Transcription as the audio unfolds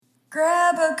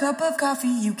Grab a cup of coffee,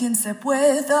 you can sip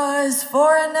with us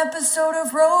for an episode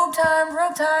of Robe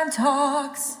Time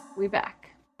Talks. We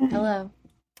back. Hello.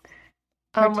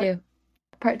 Part two.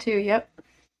 Part two, yep.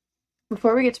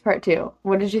 Before we get to part two,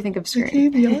 what did you think of Scream? I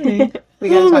keep yawning.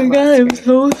 Oh my god, I'm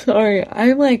so sorry.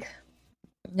 I'm like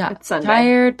not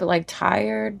tired,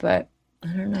 but I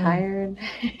don't know. Tired.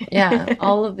 Yeah,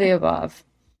 all of the above.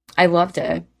 I loved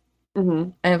it. Mm-hmm.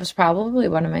 And it was probably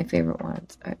one of my favorite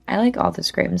ones. I like all the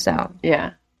Screams though.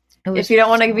 Yeah. If you don't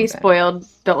want to be spoiled,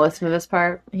 don't listen to this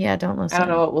part. Yeah, don't listen. I don't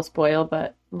know what will spoil,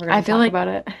 but we're going to talk about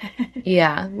it.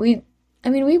 Yeah, we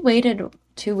waited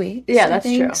 2 weeks. Yeah, that's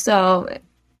true. So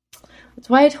that's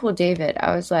why I told David,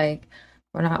 I was like,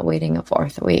 we're not waiting a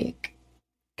fourth week.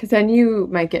 Because then you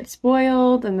might get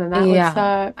spoiled, and then that would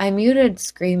suck. I muted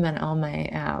Scream on all my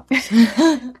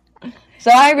apps. So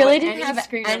I really didn't have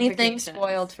anything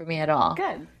spoiled for me at all.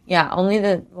 Good. Yeah, only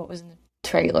what was in the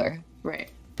trailer. Right.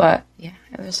 But yeah,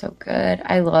 it was so good.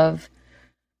 I love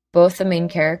both the main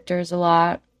characters a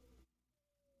lot.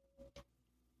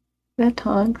 That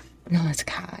Tonks? No, it's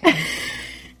Kai.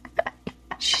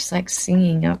 She's like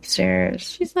singing upstairs.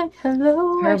 She's like,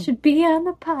 hello, I should be on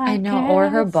the podcast. I know, or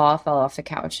her ball fell off the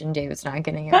couch and David's not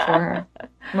getting it for her.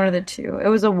 One of the two. It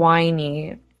was a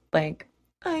whiny, like,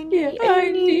 I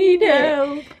need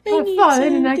help. I'm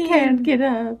falling and I can't get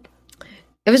up.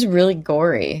 It was really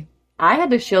gory. I had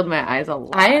to shield my eyes a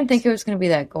lot. I didn't think it was going to be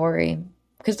that gory.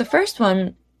 Because the first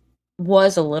one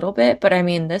was a little bit, but I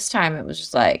mean, this time it was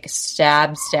just like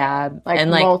stab, like,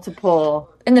 and like multiple.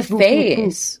 In the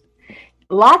face.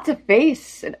 Lots of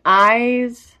face and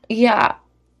eyes. Yeah.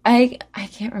 I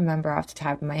can't remember off the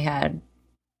top of my head.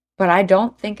 But I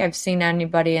don't think I've seen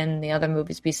anybody in the other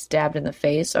movies be stabbed in the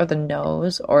face or the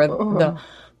nose or the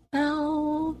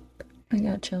mouth. I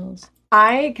got chills.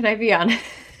 Can I be honest?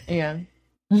 Yeah.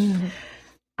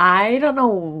 I don't know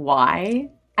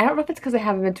why. I don't know if it's because I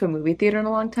haven't been to a movie theater in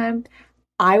a long time.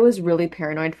 I was really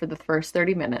paranoid for the first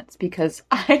 30 minutes because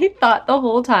I thought the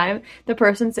whole time there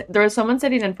was someone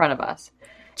sitting in front of us.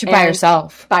 By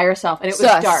herself. By herself. And it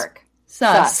was dark.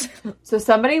 Sus. So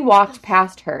somebody walked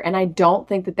past her, and I don't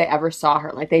think that they ever saw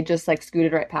her. Like, they just, like,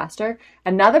 scooted right past her.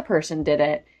 Another person did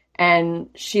it, and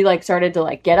she, like, started to,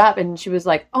 like, get up, and she was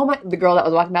like, the girl that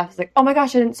was walking past was like, oh my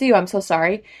gosh, I didn't see you, I'm so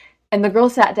sorry. And the girl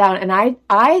sat down, and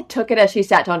I took it as she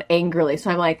sat down angrily.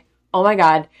 So I'm like, oh my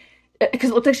god.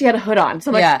 Because it looked like she had a hood on. So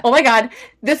I'm like, oh my god,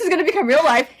 this is going to become real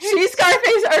life. She's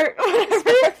Scarface, or whatever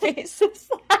her face is.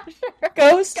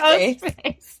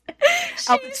 Ghostface.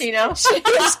 Al Pacino.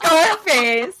 She's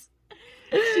Scarface.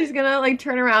 She's gonna like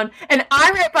turn around, and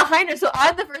I'm right behind her, so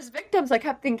I'm the first victim. So I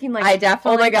kept thinking, like, I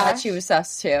definitely oh my thought gosh, she was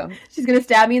sus too. She's gonna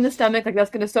stab me in the stomach, like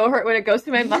that's gonna so hurt when it goes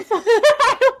through my muscle.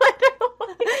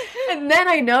 And then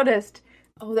I noticed,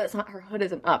 oh, that's not, her hood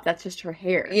isn't up. That's just her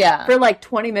hair. Yeah. For like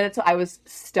 20 minutes, I was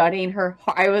studying her.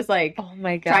 I was like, oh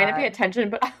my god, trying to pay attention,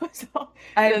 but I was.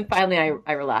 And then finally,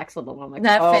 I relaxed a little. I'm like,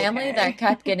 that family that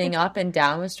kept getting up and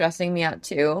down was stressing me out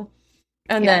too.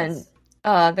 And then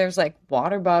there's like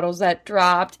water bottles that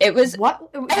dropped. It was so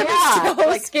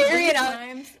like, scary.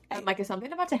 And I'm like, is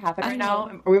something about to happen right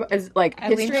now? Is like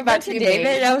history about to be David?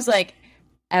 made? I was like,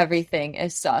 everything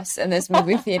is sus in this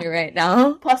movie theater right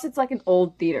now. Plus, it's like an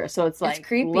old theater, so it's like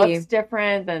creepy. Looks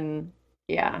different than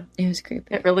it was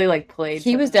creepy. It really like played.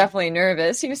 He was definitely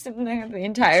nervous. He was sitting there the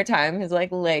entire time, his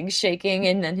like legs shaking,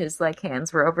 and then his like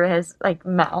hands were over his like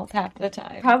mouth half the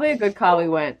time. Probably a good call. We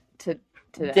went to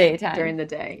daytime during the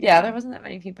day. Yeah, there wasn't that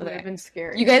many people there. It would have been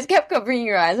scary. You guys kept covering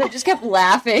your eyes. I just kept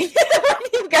laughing.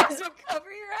 You guys would cover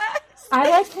your eyes.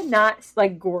 I cannot,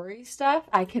 like, gory stuff,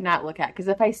 I cannot look at. Because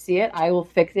if I see it, I will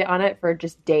fixate on it for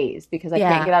just days. Because I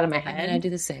can't get out of my head. And I do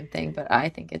the same thing, but I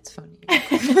think it's funny.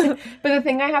 But the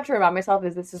thing I have to remind myself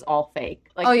is this is all fake.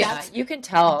 Like, oh, yeah. You can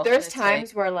tell. There's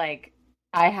times where, like,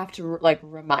 I have to, like,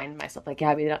 remind myself, like,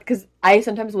 Gabbie, because I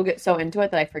sometimes will get so into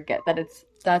it that I forget that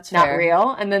that's not real.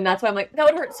 And then that's why I'm like, that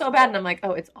would hurt so bad. And I'm like,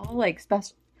 oh, it's all, like,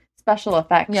 special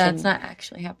effects. Yeah, it's not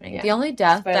actually happening. Yeah. The only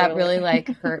death that really, like,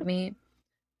 hurt me,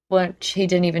 which he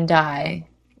didn't even die,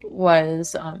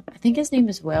 was, I think his name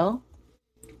is Will.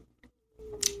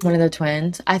 One of the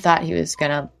twins. I thought he was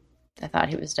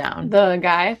down. The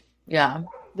guy? Yeah.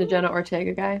 The Jenna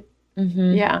Ortega guy?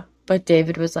 Mm-hmm. Yeah. But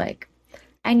David was like,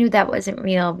 I knew that wasn't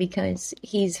real because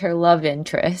he's her love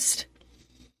interest.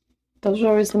 Those are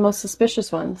always the most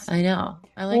suspicious ones. I know.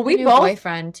 I like the new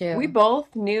boyfriend, too. We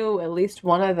both knew at least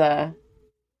one of the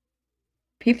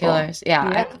people. Killers.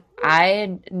 Yeah.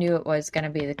 I knew it was going to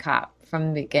be the cop from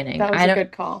the beginning. That was a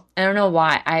good call. I don't know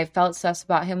why. I felt sus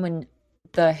about him when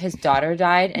his daughter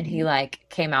died and he, like,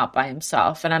 came out by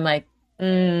himself. And I'm like,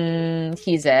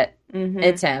 he's it. Mm-hmm.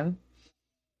 It's him.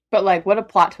 But like, what a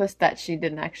plot twist that she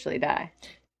didn't actually die.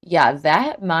 Yeah,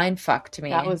 that mind fucked me.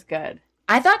 That was good.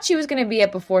 I thought she was going to be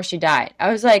it before she died.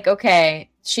 I was like, okay,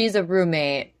 she's a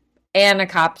roommate and a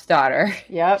cop's daughter.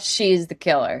 Yep. She's the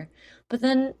killer. But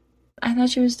then I thought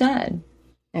she was dead.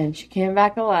 And she came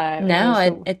back alive.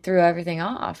 No, it threw everything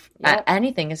off. Yep.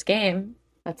 Anything is game.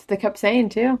 That's what they kept saying,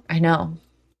 too. I know.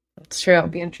 It's true.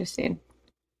 It'd be interesting.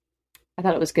 I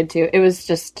thought it was good, too. It was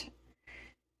just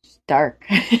dark.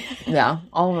 Yeah,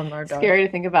 all of them are dark. Scary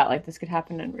to think about, like, this could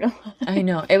happen in real life. I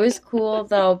know. It was cool,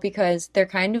 though, because they're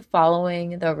kind of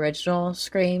following the original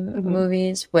Scream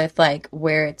movies with, like,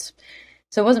 where it's...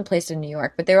 So it wasn't placed in New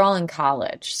York, but they were all in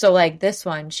college. So, like, this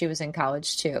one, she was in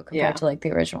college, too, compared to, like,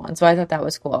 the original one. So I thought that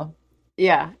was cool.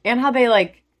 Yeah. And how they,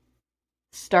 like,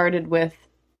 started with...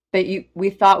 we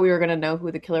thought we were going to know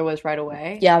who the killer was right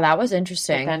away. Yeah, that was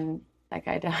interesting. But then that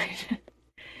guy died.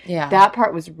 Yeah. That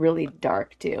part was really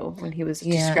dark, too, when he was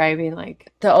describing,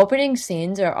 like... The opening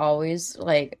scenes are always,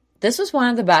 like... This was one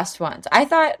of the best ones. I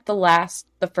thought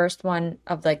the first one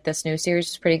of, like, this new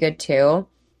series was pretty good, too.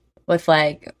 With,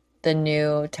 like... the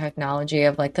new technology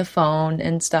of like the phone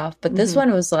and stuff, but this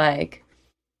one was like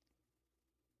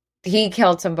he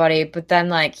killed somebody, but then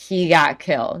like he got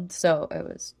killed, so that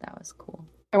was cool.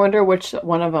 I wonder which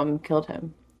one of them killed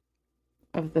him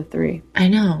of the three. I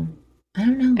know. I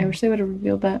don't know. I wish they would have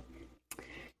revealed that.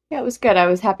 Yeah, it was good. I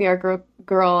was happy our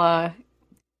girl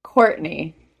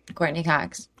Courtney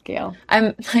Cox. Gail.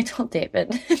 I told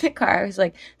David in the car, I was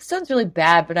like, this sounds really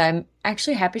bad, but I'm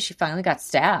actually happy she finally got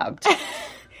stabbed.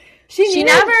 She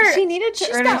needed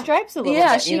to earn her stripes a little bit.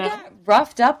 Yeah, she got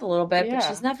roughed up a little bit, but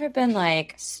she's never been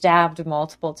like stabbed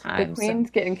multiple times. The queen's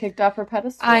getting kicked off her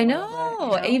pedestal. I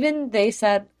know. Even they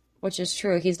said, which is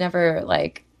true, he's never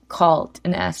like called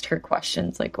and asked her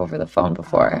questions like over the phone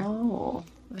before. Oh.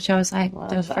 Which I was like,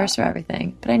 that was first for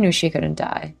everything. But I knew she couldn't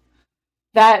die.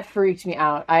 That freaked me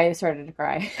out. I started to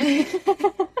cry.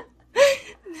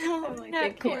 No, like,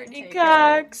 not Courtney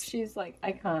Cox. She's like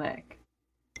iconic.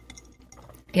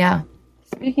 Yeah.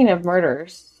 Speaking of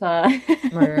murders,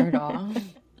 Murda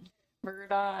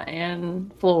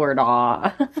and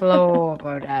Florida.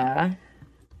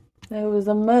 There was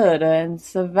a murder in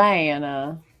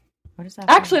Savannah. What is that?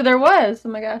 Actually, there was. Oh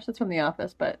my gosh, that's from The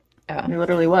Office, but there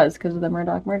literally was because of the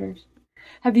Murdaugh murders.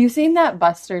 Have you seen that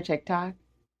Buster TikTok?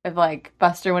 Of like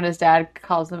Buster when his dad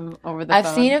calls him over the phone.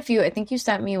 I've seen a few. I think you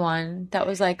sent me one that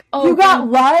was like, "Oh, you got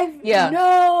live? Yeah.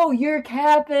 No, you're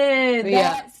capping.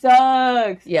 That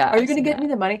sucks. Yeah. Are you gonna get me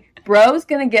the money? Bro's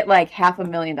gonna get like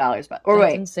 $500,000, but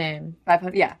That's insane.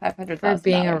 500. Yeah, $500,000 for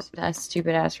being a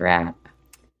stupid ass rat.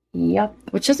 Yep.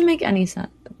 Which doesn't make any sense.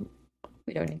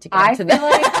 We don't need to get into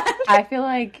that. I feel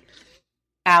like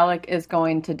Alec is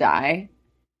going to die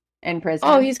in prison.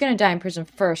 Oh, he's going to die in prison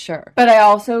for sure. But I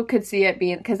also could see it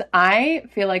being, because I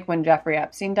feel like when Jeffrey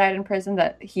Epstein died in prison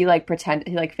that he like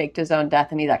faked his own death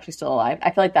and he's actually still alive.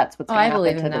 I feel like that's what's going to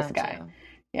happen to this guy. Too.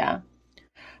 Yeah.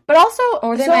 But also,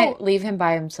 or they might leave him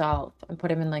by himself and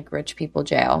put him in like rich people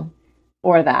jail.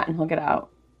 Or that, and he'll get out.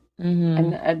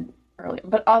 Mm-hmm. And early.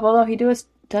 But although he does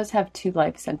have 2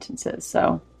 life sentences,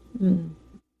 so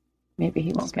maybe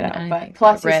he won't get out. But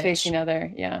plus he's facing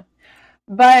other,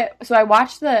 But, so I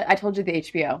watched I told you the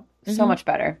HBO. So much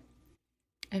better.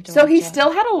 So he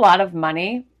still had a lot of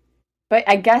money, but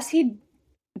I guess he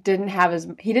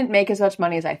didn't make as much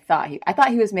money as I thought. I thought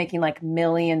he was making like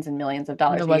millions and millions of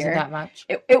dollars a year. It wasn't that much.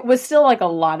 It was still like a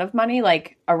lot of money,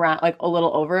 like around, like a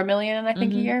little over $1 million, I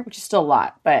think, a year, which is still a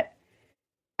lot. But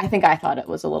I think I thought it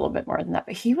was a little bit more than that.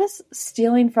 But he was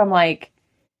stealing from like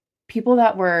people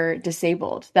that were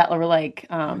disabled, that were like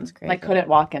couldn't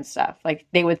walk and stuff. Like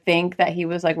they would think that he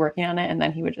was like working on it, and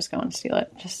then he would just go and steal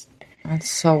it. That's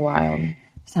so wild.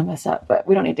 So messed up. But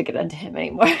we don't need to get into him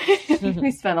anymore.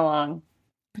 We spent a long.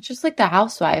 It's just like the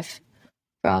housewife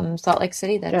from Salt Lake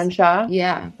City. Jen Shaw?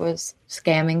 Yeah, was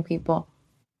scamming people.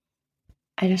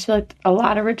 I just feel like a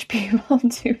lot of rich people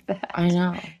do that. I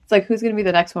know. It's like, who's going to be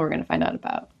the next one we're going to find out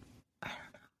about?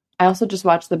 I also just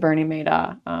watched the Bernie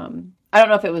Madoff. I don't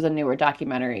know if it was a newer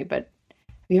documentary, but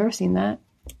have you ever seen that?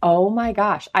 Oh my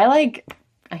gosh. I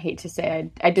hate to say,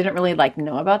 I didn't really like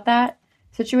know about that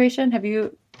situation. Have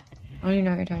you? I don't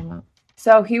know what you're talking about.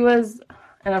 So he was,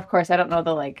 and of course I don't know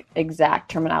the like exact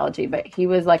terminology, but he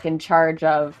was like in charge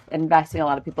of investing a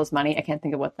lot of people's money. I can't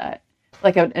think of what that,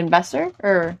 like an investor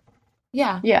or?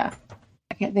 Yeah. Yeah.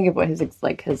 I can't think of what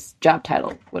his job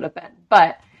title would have been,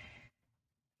 but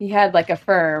he had like a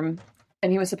firm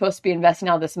and he was supposed to be investing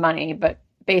all this money, but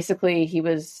basically he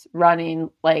was running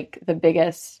like the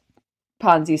biggest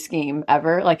Ponzi scheme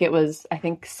ever. Like it was, I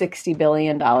think, $60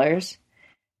 billion.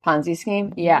 Ponzi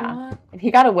scheme. Yeah. What? And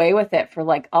he got away with it for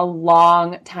like a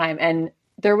long time. And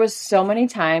there was so many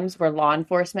times where law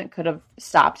enforcement could have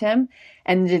stopped him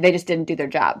and they just didn't do their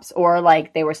jobs, or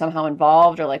like they were somehow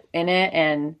involved or like in it.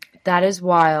 And That is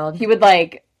wild. he would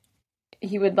take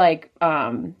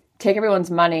everyone's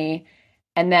money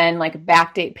and then like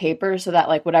backdate papers so that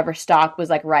like whatever stock was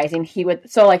like rising, he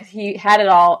had it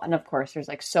all. And of course there's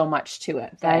like so much to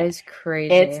it. That is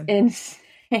crazy. It's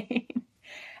insane.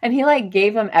 And he like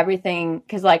gave them everything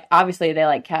because like obviously they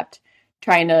like kept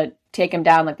trying to take him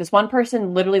down. Like this one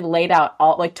person literally laid out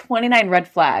all like 29 red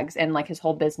flags in like his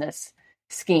whole business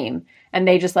scheme, and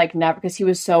they just like never, because he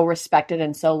was so respected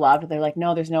and so loved. They're like,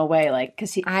 no, there's no way, like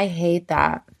because I hate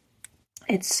that.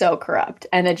 it's so corrupt,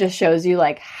 and it just shows you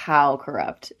like how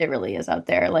corrupt it really is out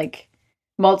there. Like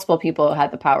multiple people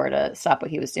had the power to stop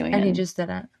what he was doing, And he just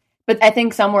didn't. But I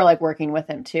think some were like working with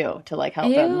him too to like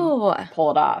help him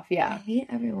pull it off. I Yeah. hate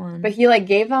everyone. But he like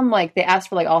gave them like, they asked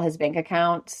for like all his bank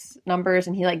accounts numbers,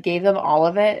 and he like gave them all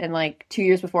of it. And like 2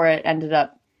 years before it ended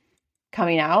up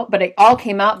coming out, but it all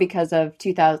came out because of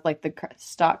 2000, like the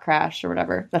stock crash or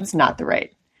whatever. That's not the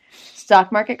right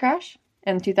stock market crash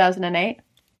in 2008.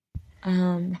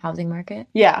 Housing market.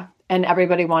 Yeah. And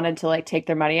everybody wanted to like take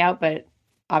their money out, but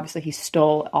obviously he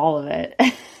stole all of it.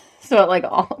 So it like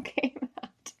all came out.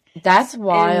 That's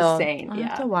wild. Insane. I'll Yeah.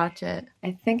 have to watch it.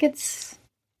 I think it's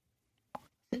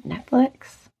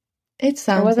Netflix. It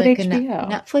sounds was it like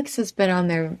HBO? Netflix has been on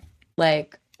their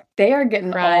like They are getting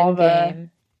all prime the.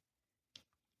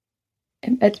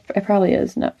 game. It probably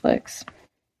is Netflix.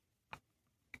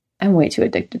 I'm way too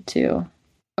addicted to.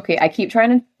 Okay, I keep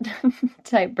trying to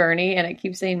type Bernie, and it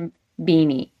keeps saying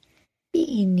Beanie.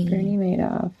 Beanie. Bernie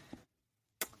Madoff.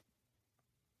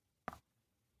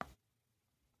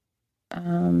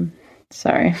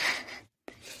 Sorry.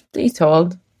 Please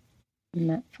hold.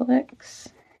 Netflix.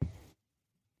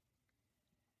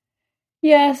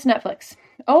 Yes, Netflix.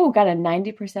 Oh, got a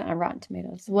 90% on Rotten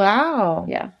Tomatoes. Wow.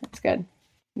 Yeah, that's good.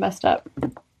 Messed up.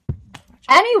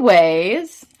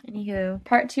 Anyways, Anywho.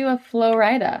 part 2 of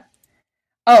Florida.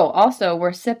 Oh, also,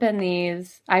 we're sipping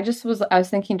these. I was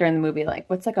thinking during the movie, like,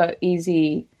 what's like a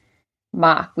easy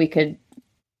mock we could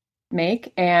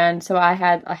make? And so I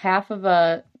had a half of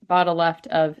a bottle left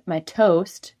of my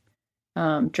toast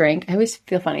drink. I always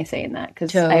feel funny saying that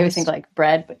because I always think like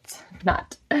bread, but it's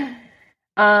not.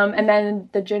 And then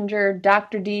the ginger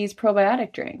Dr. D's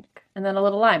probiotic drink, and then a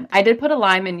little lime. I did put a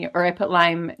lime I put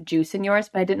lime juice in yours,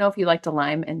 but I didn't know if you liked a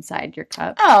lime inside your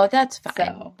cup. Oh, that's fine.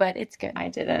 So, but it's good. I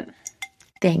didn't.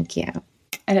 Thank you.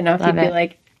 I don't know if Love you'd be it.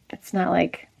 like, it's not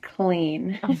like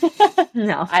clean.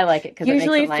 No. I like it because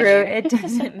Usually it makes fruit, it it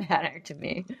doesn't matter to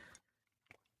me.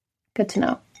 Good to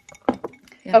know.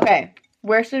 Yeah. Okay,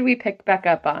 where should we pick back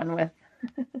up on with?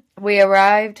 We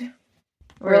arrived.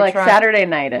 We're like Saturday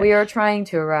night. We are trying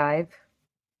to arrive.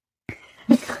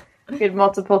 We had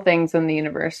multiple things in the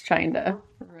universe trying to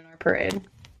ruin our parade.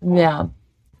 Yeah.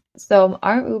 So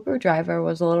our Uber driver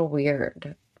was a little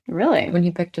weird Really? when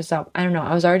he picked us up. I don't know.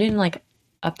 I was already in like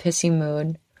a pissy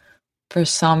mood for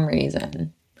some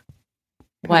reason.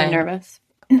 Probably nervous.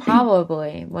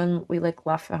 Probably when we like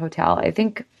left the hotel. I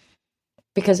think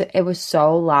because it was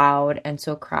so loud and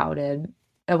so crowded.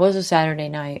 It was a Saturday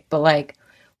night, but like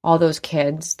all those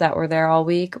kids that were there all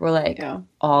week were like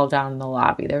all down in the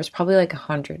lobby. There was probably like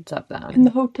hundreds of them in the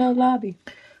hotel lobby.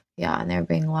 Yeah, and they were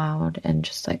being loud and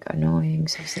just like annoying.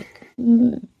 So I was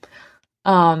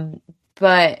like,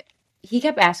 but he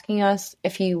kept asking us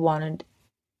if he wanted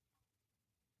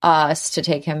us to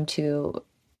take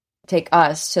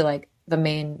us to like the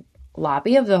main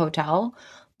lobby of the hotel.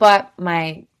 But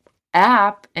my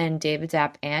app and David's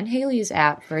app and Haley's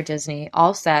app for Disney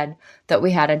all said that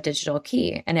we had a digital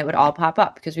key, and it would all pop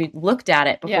up because we looked at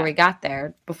it before we got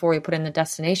there, before we put in the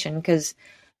destination, because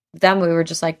then we were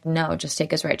just like, no, just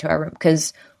take us right to our room,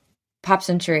 because Pop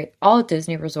Century, all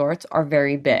Disney resorts are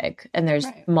very big, and there's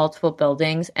multiple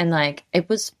buildings, and like it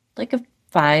was like a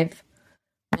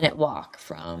 5-minute walk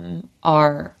from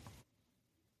our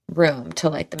room to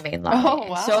like the main lobby. Oh,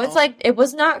 wow. So it's like it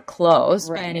was not close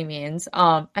by any means.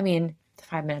 I mean,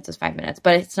 5 minutes is 5 minutes,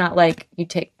 but it's not like you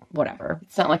take whatever.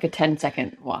 It's not like a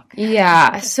 10-second walk.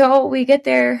 Yeah. So we get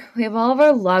there, we have all of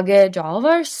our luggage, all of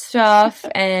our stuff,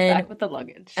 and back with the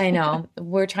luggage. I know.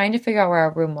 We're trying to figure out where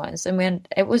our room was, and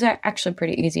it was actually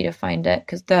pretty easy to find it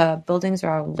because the buildings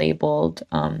are all labeled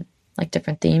like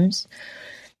different themes.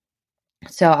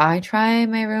 So I try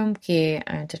my room key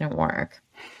and it didn't work.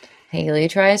 Haley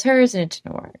tries hers and it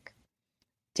didn't work.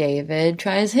 David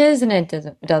tries his and it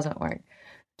doesn't work.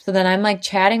 So then I'm like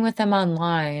chatting with them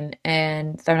online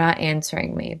and they're not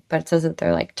answering me, but it says that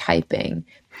they're like typing.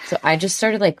 So I just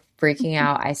started like freaking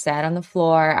out. I sat on the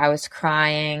floor. I was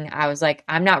crying. I was like,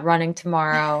 I'm not running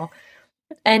tomorrow.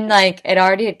 And like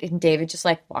and David just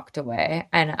like walked away.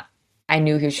 And I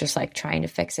knew he was just like trying to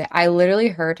fix it. I literally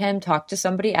heard him talk to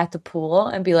somebody at the pool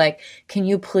and be like, can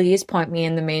you please point me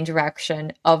in the main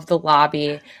direction of the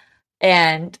lobby?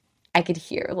 And I could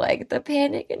hear like the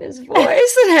panic in his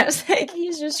voice. And I was like,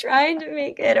 he's just trying to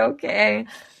make it okay.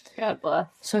 God bless.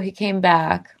 So he came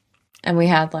back and we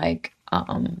had like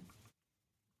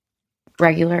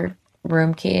regular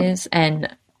room keys,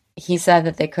 and he said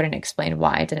that they couldn't explain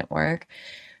why it didn't work.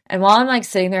 And while I'm like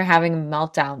sitting there having a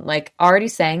meltdown, like already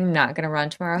saying I'm not gonna run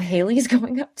tomorrow, Haley's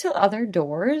going up to other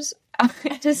doors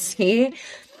to see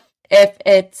if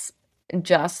it's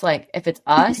just like if it's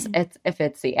us, if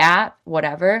it's the app,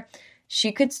 whatever.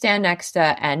 She could stand next to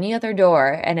any other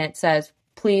door and it says,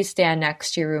 please stand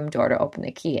next to your room door to open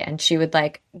the key. And she would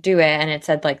like do it and it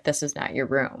said like, this is not your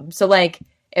room. So like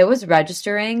it was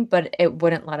registering, but it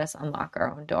wouldn't let us unlock our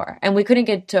own door. And we couldn't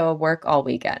get to work all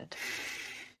weekend.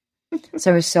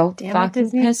 So I was so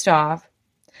fucking pissed off.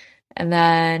 And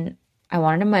then I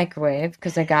wanted a microwave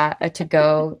because I got a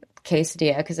to-go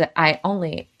quesadilla because I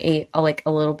only ate like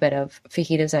a little bit of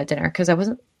fajitas at dinner because I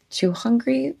wasn't too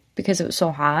hungry because it was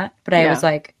so hot. But I was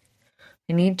like,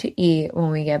 I need to eat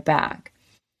when we get back.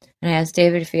 And I asked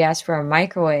David if he asked for a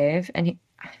microwave, and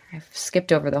I've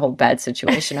skipped over the whole bed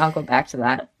situation. I'll go back to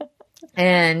that.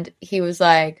 And he was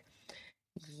like,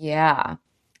 yeah.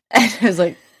 And I was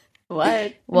like,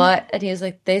 what? And he was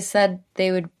like, they said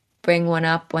they would bring one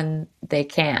up when they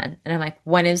can. And I'm like,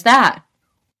 when is that?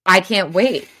 I can't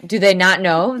wait. Do they not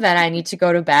know that I need to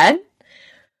go to bed?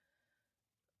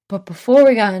 But before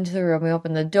we got into the room, we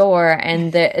opened the door,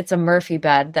 and it's a Murphy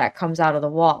bed that comes out of the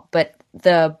wall. But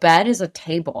the bed is a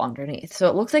table underneath. So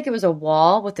it looks like it was a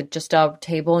wall with just a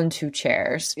table and 2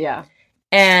 chairs. Yeah.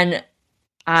 And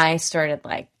I started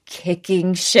like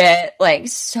kicking shit, like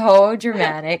so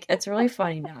dramatic. It's really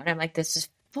funny now. And I'm like, this is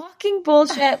fucking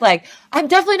bullshit. Like, I'm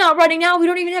definitely not running now. We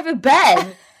don't even have a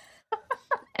bed.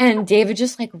 And David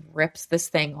just like rips this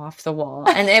thing off the wall.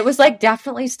 And it was like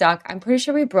definitely stuck. I'm pretty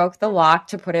sure we broke the lock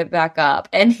to put it back up.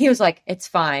 And he was like, it's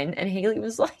fine. And Haley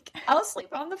was like, I'll sleep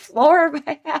on the floor if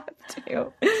I have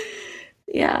to.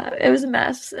 Yeah, it was a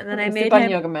mess. And then I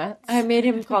made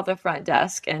him call the front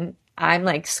desk, and I'm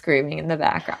like screaming in the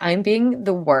background. I'm being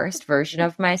the worst version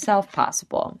of myself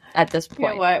possible at this point. You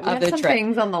know what? We of have the some trip.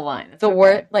 things on the line. It's The okay.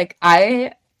 word, like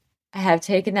I have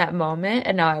taken that moment,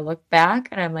 and now I look back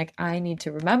and I'm like, I need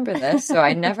to remember this so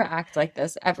I never act like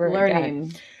this ever Learning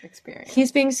again. experience.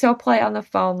 He's being so polite on the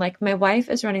phone. Like, my wife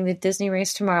is running the Disney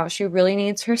race tomorrow. She really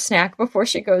needs her snack before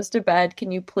she goes to bed.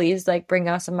 Can you please like bring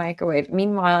us a microwave?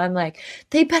 Meanwhile, I'm like,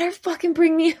 they better fucking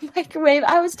bring me a microwave.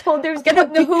 I was told there was gonna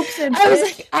be the hoops in.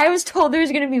 I was told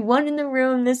there's gonna be one in the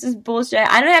room. This is bullshit.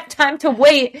 I don't have time to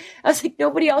wait. I was like,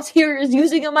 nobody else here is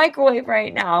using a microwave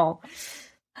right now.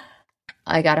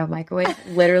 I got a microwave.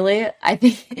 Literally, I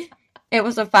think it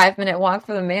was a 5-minute walk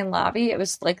from the main lobby. It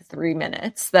was like 3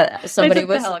 minutes that somebody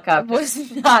was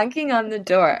knocking on the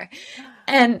door.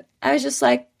 And I was just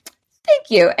like, thank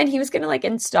you. And he was going to like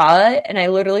install it. And I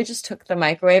literally just took the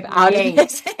microwave out of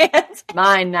his hands.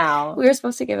 Mine now. We were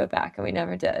supposed to give it back and we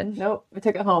never did. Nope. We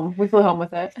took it home. We flew home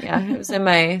with it. Yeah, it was in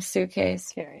my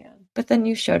suitcase. Carry on. But then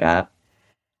you showed up.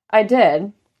 I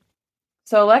did.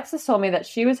 So Alexis told me that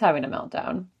she was having a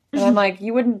meltdown. And I'm like,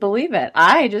 you wouldn't believe it.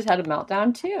 I just had a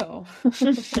meltdown too.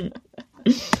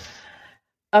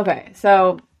 Okay,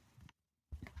 so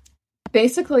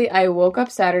basically I woke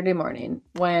up Saturday morning,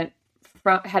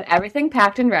 had everything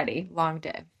packed and ready. Long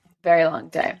day. Very long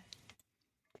day.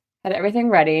 Had everything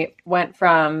ready, went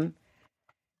from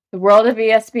the world of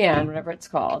ESPN, whatever it's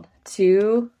called,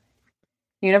 to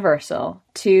Universal,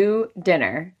 to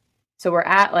dinner. So we're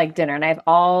at like dinner, and I have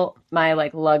all my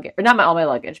like luggage, or not all my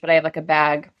luggage, but I have like a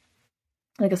bag,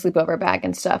 like a sleepover bag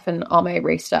and stuff, and all my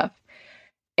race stuff.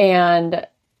 And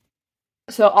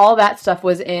so all that stuff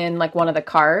was in like one of the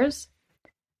cars,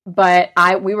 but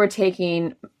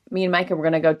me and Micah were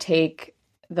going to go take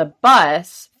the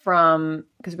bus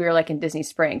because we were like in Disney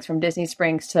Springs, from Disney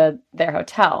Springs to their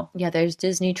hotel. Yeah, there's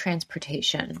Disney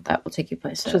transportation that will take you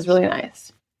places. Which was really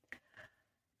nice.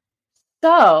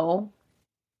 So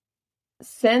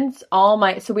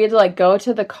so we had to like go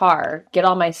to the car, get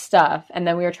all my stuff, and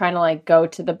then we were trying to like go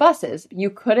to the buses. You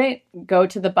couldn't go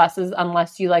to the buses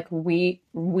unless you like we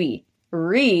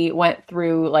went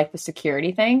through like the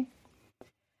security thing.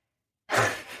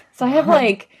 So I have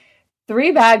like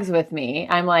 3 bags with me.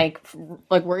 I'm like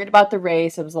worried about the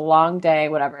race. It was a long day,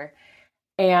 whatever.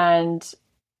 And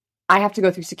I have to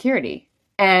go through security.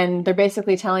 And they're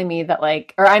basically telling me that,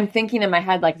 like, or I'm thinking in my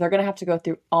head, like, they're going to have to go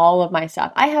through all of my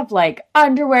stuff. I have, like,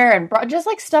 underwear and just,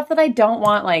 like, stuff that I don't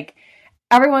want, like,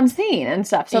 everyone's seeing and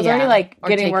stuff. So it's already, like,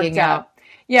 getting worked out.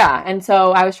 Yeah. And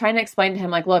so I was trying to explain to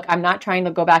him, like, look, I'm not trying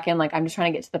to go back in. Like, I'm just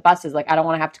trying to get to the buses. Like, I don't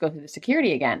want to have to go through the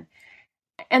security again.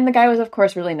 And the guy was, of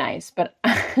course, really nice. But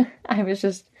I was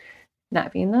just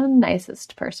not being the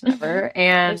nicest person ever.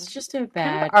 And it's just a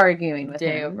bad arguing with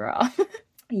day him overall.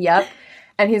 Yep.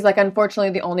 And he's like, unfortunately,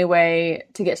 the only way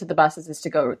to get to the buses is to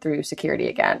go through security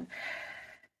again.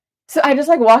 So I just,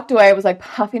 like, walked away. I was, like,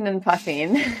 puffing and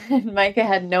puffing. And Micah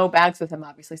had no bags with him,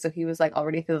 obviously. So he was, like,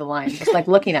 already through the line, just, like,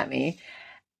 looking at me.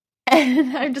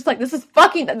 And I'm just like, this is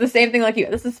fucking the same thing like you.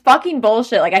 This is fucking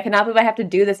bullshit. Like, I cannot believe I have to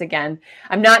do this again.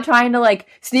 I'm not trying to, like,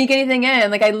 sneak anything in.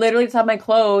 Like, I literally just have my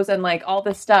clothes and, like, all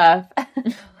this stuff.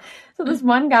 So this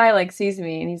one guy, like, sees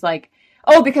me and he's like,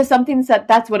 oh, because something said,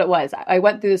 that's what it was. I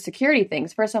went through the security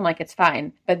things. First, I'm like, it's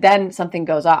fine. But then something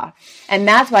goes off. And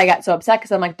that's why I got so upset,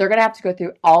 because I'm like, they're going to have to go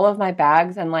through all of my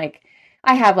bags. And, like,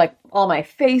 I have, like, all my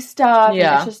face stuff.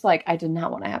 Yeah. And it's just, like, I did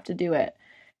not want to have to do it.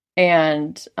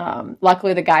 And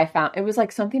luckily the guy found, it was,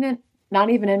 like, something not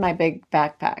even in my big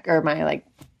backpack or my, like,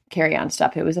 carry-on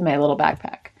stuff. It was in my little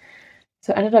backpack.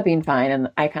 So it ended up being fine. And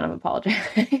I kind of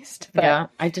apologized. But... yeah,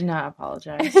 I did not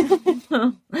apologize.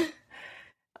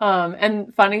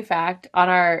 And funny fact, on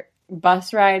our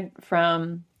bus ride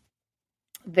from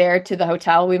there to the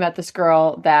hotel, we met this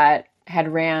girl that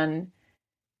had ran,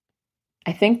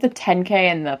 I think, the 10K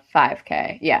and the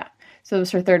 5K. Yeah. So it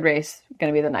was her third race,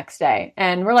 going to be the next day.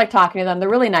 And we're, like, talking to them. They're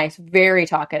really nice, very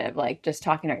talkative, like, just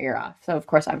talking our ear off. So, of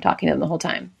course, I'm talking to them the whole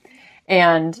time.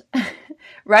 And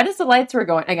right as the lights were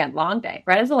going, again, long day,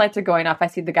 right as the lights are going off, I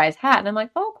see the guy's hat. And I'm like,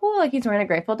 oh, cool. Like, he's wearing a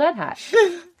Grateful Dead hat.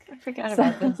 I forgot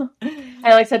about this.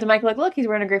 I, like, said to Mike, like, look, he's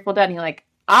wearing a Grateful Dead. And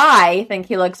I think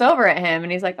he looks over at him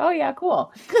and he's like, oh, yeah,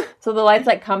 cool. So the lights,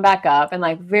 like, come back up and,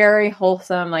 like, very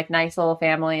wholesome, like, nice little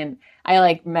family. And I,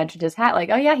 like, mentioned his hat, like,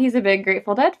 oh, yeah, he's a big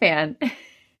Grateful Dead fan.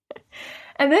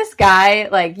 And this guy,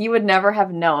 like, you would never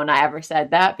have known I ever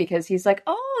said that, because he's like,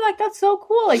 oh, like, that's so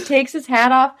cool. Like, takes his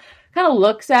hat off, kind of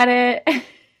looks at it.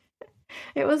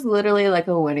 It was literally like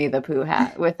a Winnie the Pooh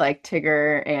hat with, like,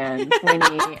 Tigger and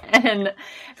Winnie. And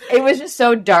it was just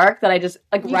so dark that I just,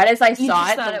 like, right as I saw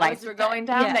it, the lights were going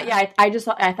down. Yeah. That, yeah,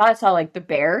 I thought I saw, like, the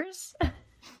bears. I'm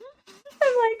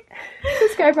like,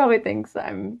 this guy probably thinks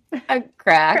I'm a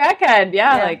crackhead.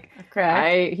 Yeah, like, a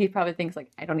crack. He probably thinks,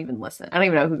 like, I don't even listen. I don't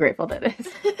even know who Grateful Dead is.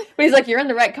 But he's like, you're in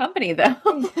the right company, though.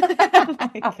 Oh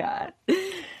my God.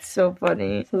 So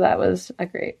funny. So that was a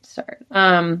great start.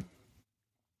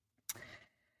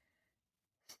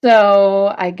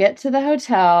 So I get to the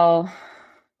hotel.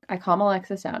 I calm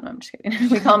Alexis down. No, I'm just kidding.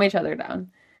 We calm each other down.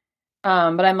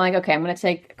 But I'm like, okay, I'm going to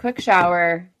take a quick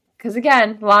shower. Because,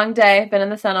 again, long day. Been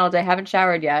in the sun all day. Haven't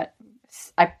showered yet.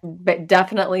 I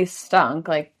definitely stunk.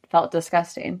 Like, felt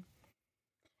disgusting.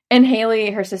 And Haley,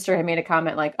 her sister, had made a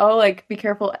comment like, oh, like, be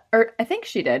careful. Or I think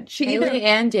she did. Haley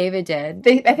and David did.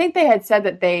 I think they had said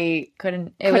that they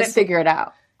couldn't figure it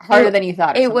out. Harder than you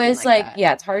thought. It was like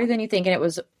yeah, it's harder than you think. And it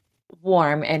was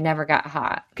warm and never got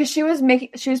hot, because she was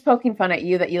poking fun at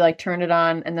you that you, like, turned it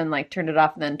on and then, like, turned it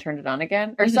off and then turned it on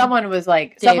again, or someone was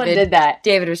like, someone did that.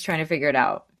 David was trying to figure it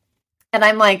out, and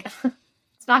I'm like,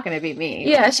 it's not going to be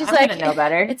me. Yeah, she's I'm like, gonna know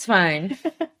better. It's fine.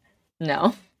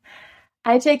 No,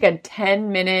 I take a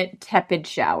 10-minute tepid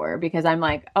shower because I'm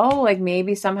like, oh, like,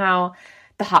 maybe somehow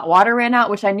the hot water ran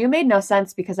out, which I knew made no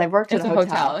sense because I've worked at a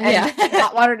hotel. Yeah, and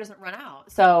hot water doesn't run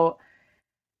out, so.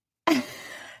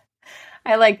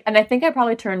 I think I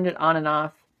probably turned it on and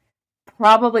off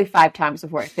probably 5 times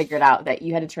before I figured out that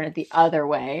you had to turn it the other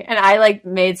way. And I, like,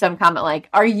 made some comment like,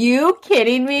 are you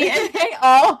kidding me? And they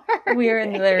all heard. We were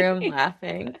in the room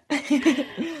laughing.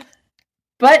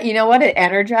 But you know what? It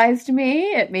energized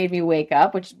me. It made me wake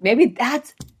up, which maybe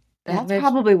that's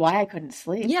probably why I couldn't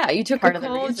sleep. Yeah, you took a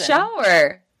cold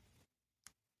shower.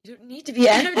 You don't need to be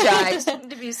energized. You don't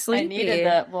need to be sleepy. I needed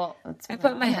that. Well, I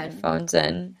put my headphones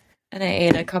in. And I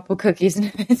ate a couple cookies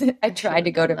and I tried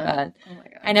to go to bed. Oh my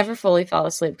God. I never fully fell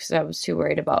asleep because I was too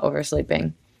worried about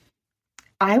oversleeping.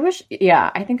 I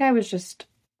think there was just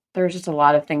a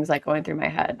lot of things, like, going through my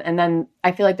head. And then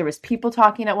I feel like there was people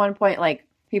talking at one point, like,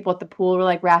 people at the pool were,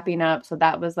 like, wrapping up. So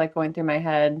that was, like, going through my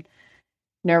head.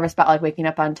 Nervous about, like, waking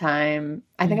up on time.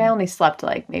 I think I only slept,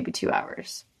 like, maybe 2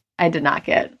 hours. I did not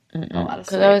get a lot of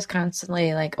sleep. Because I was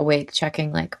constantly, like, awake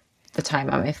checking, like, the time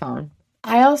on my phone.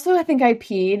 I think I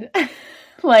peed,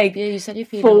 like, yeah, you said you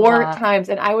peed 4 times,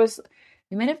 and I was.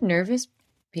 You might have nervous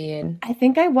peeing. I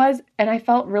think I was, and I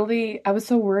was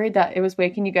so worried that it was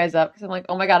waking you guys up because I'm like,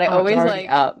 oh my God, I always like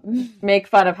up. make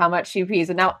fun of how much she pees,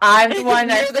 and now I'm the one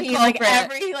that's You're the peeing like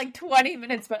culprit. every like 20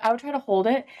 minutes, but I would try to hold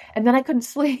it, and then I couldn't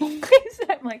sleep. So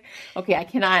I'm like, okay, I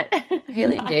cannot.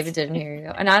 Haley and David didn't hear you.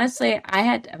 And honestly, I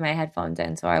had my headphones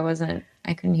in, so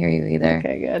I couldn't hear you either.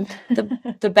 Okay,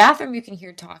 good. The bathroom you can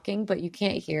hear talking, but you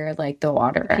can't hear like the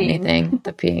water or anything,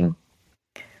 the peeing.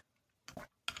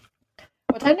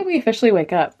 What time did we officially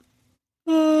wake up?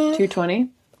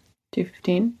 2:20?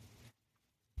 2:15?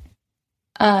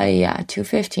 Yeah,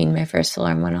 2:15 my first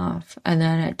alarm went off, and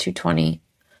then at 2:20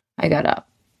 I got up.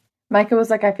 Micah was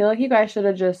like, I feel like you guys should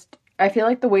have I feel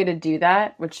like the way to do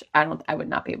that, which I would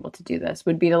not be able to do this,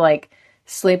 would be to like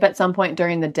sleep at some point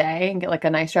during the day and get like a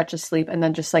nice stretch of sleep and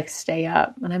then just like stay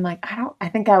up. And I'm like, I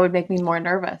think that would make me more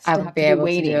nervous. I would be able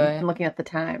to do it and looking at the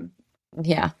time.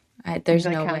 Yeah. There's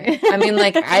no way. I mean,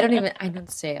 like, I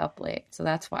don't stay up late, so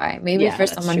that's why. Maybe for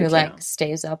someone who like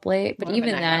stays up late, but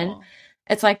even then,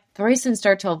 it's like the race didn't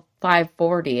start till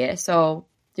 5:40. So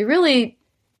you really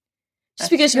just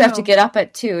because you have to get up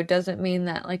at 2 doesn't mean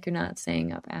that like you're not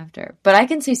staying up after. But I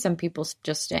can see some people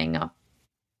just staying up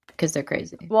because they're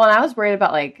crazy. Well, and I was worried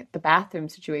about like the bathroom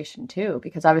situation too,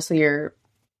 because obviously your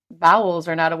bowels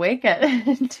are not awake at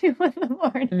 2 in the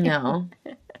morning. No.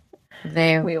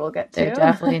 We will get to. They're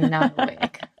definitely not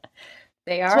awake.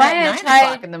 They are at 9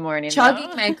 o'clock in the morning. Chugging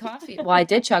my coffee. Well, I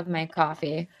did chug my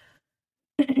coffee.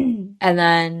 And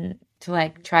then to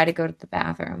like try to go to the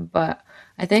bathroom. But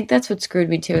I think that's what screwed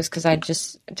me too, is because I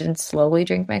just didn't slowly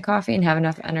drink my coffee and have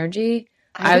enough energy.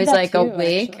 I was like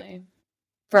awake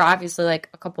for obviously like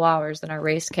a couple hours. Then our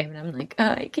race came and I'm like,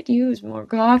 I could use more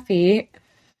coffee.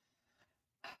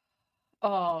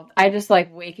 Oh, I just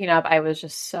like waking up. I was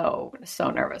just so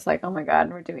nervous. Like, oh my God,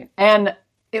 we're doing. And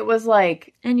it was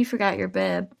like, and you forgot your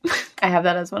bib. I have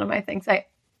that as one of my things.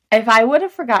 If I would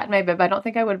have forgotten my bib, I don't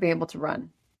think I would be able to run.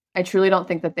 I truly don't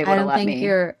think that they would have let me. I don't think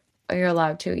you're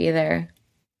allowed to either.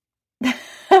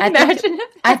 Imagine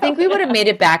I think we would have made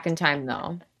it back in time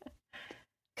though,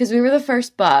 because we were the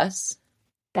first bus.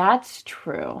 That's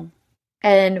true.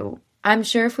 And I'm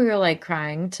sure if we were like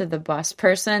crying to the bus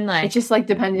person, like it's just like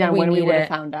depending on when we would have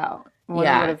found out. When we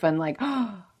would have been like,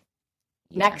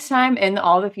 next time in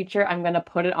all the future, I'm gonna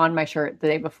put it on my shirt the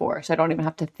day before, so I don't even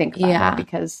have to think about it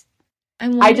because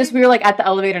we were like at the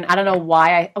elevator and I don't know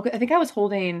why I think I was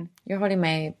holding. You're holding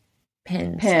my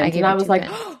pins, and I was like,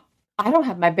 I don't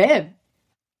have my bib.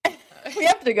 We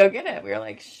have to go get it. We were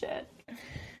like, shit.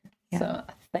 Yeah. So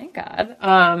thank God.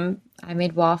 I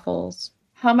made waffles.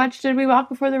 How much did we walk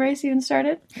before the race even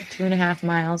started? 2.5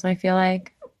 miles, I feel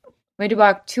like. We had to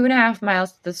walk 2.5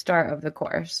 miles to the start of the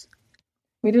course.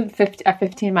 We did a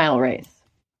 15-mile race,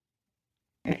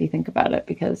 if you think about it,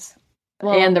 because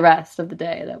and the rest of the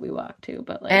day that we walked too.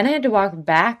 But like, and I had to walk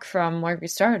back from where we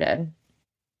started.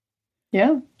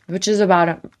 Yeah. Which is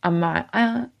about a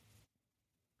mile.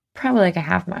 Probably like a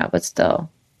half mile, but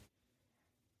still.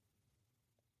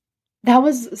 That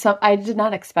was I did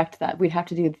not expect that we'd have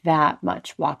to do that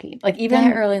much walking. Like even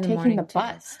that early in the morning, taking the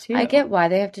bus too. I get why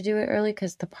they have to do it early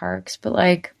because the parks, but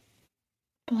like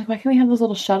why can't we have those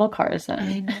little shuttle cars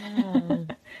then? I know.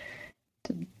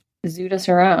 To zoot us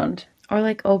around, or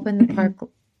like open the park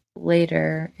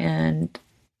later and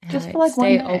just for like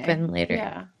stay one day. Open later.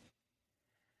 Yeah.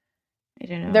 I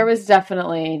don't know. There was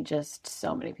definitely just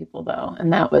so many people though,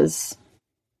 and that was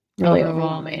really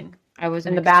overwhelming. I was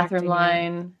in the bathroom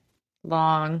line.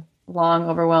 Long,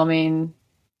 overwhelming.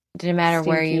 Didn't matter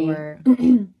where you were.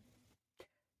 The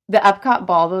Epcot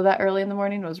ball, though, that early in the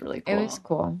morning was really cool. It was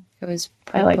cool. It was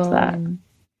I liked that.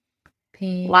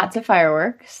 Pink. Lots of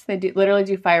fireworks. They literally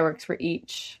do fireworks for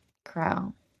each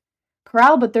corral,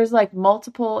 but there's like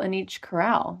multiple in each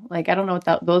corral. Like I don't know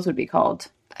what those would be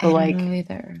called. I don't know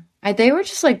either. They were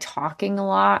just like talking a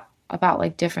lot about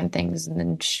like different things and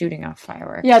then shooting off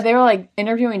fireworks. Yeah, they were like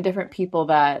interviewing different people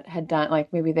that had done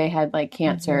like maybe they had like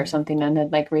cancer or something and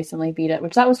had like recently beat it,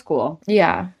 which that was cool.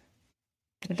 Yeah.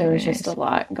 There was just a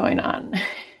lot going on.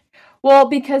 Well,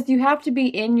 because you have to be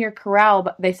in your corral,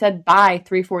 but they said by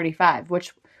 3:45,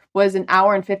 which was an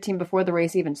hour and 15 before the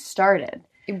race even started.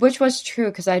 Which was true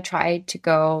because I tried to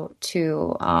go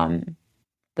to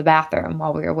the bathroom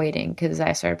while we were waiting because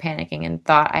I started panicking and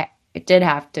thought I did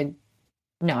have to.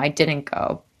 No, I didn't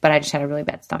go, but I just had a really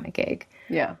bad stomach ache.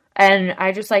 Yeah. And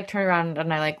I just like turned around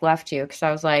and I like left you because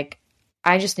I was like,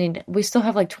 we still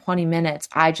have like 20 minutes.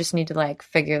 I just need to like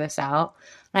figure this out.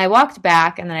 And I walked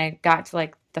back and then I got to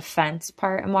like the fence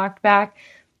part and walked back.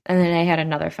 And then I had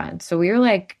another fence. So we were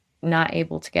like not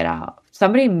able to get out.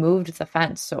 Somebody moved the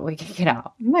fence so we could get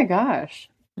out. Oh my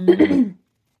gosh.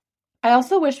 I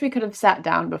also wish we could have sat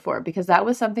down before because that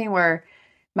was something where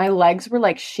my legs were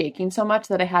like shaking so much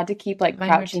that I had to keep like Mine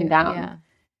were crouching too, down. yeah.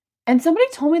 And somebody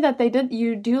told me that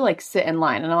you do like sit in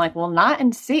line. And I'm like, well, not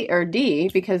in C or D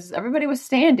because everybody was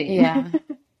standing. Yeah.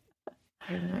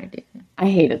 I have no idea. I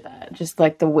hated that. Just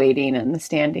like the waiting and the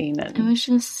standing. And It was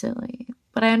just silly.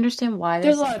 But I understand why they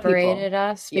There's a lot of people. separated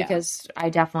us Yeah. because I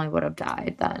definitely would have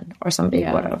died then. Or somebody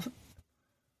Yeah. would have.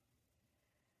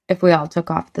 If we all took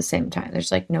off at the same time.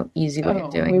 There's like no easy way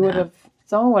of doing that.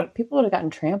 People would have gotten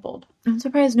trampled. I'm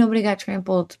surprised nobody got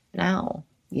trampled now.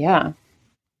 Yeah.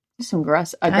 Some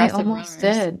aggressive I almost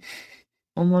runners. did.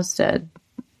 Almost did.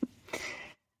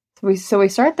 So we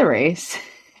start the race.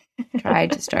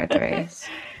 Tried to start the race.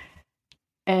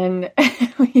 And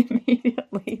we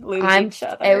immediately lose each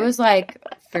other. It was like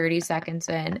 30 seconds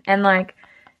in. And like,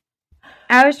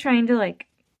 I was trying to like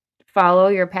follow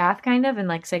your path kind of and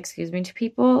like say excuse me to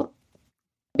people.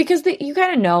 Because you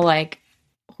kind of know like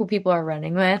who people are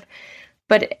running with.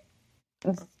 But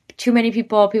too many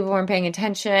people weren't paying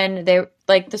attention. They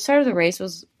like the start of the race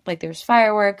was like there was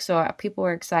fireworks, so people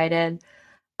were excited.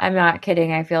 I'm not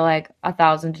kidding. I feel like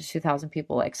 1,000 to 2,000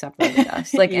 people like separated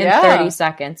us like in 30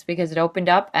 seconds because it opened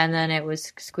up and then it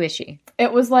was squishy.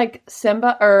 It was like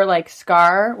Simba or like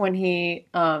Scar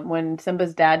when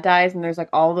Simba's dad dies and there's like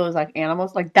all those like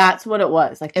animals. Like that's what it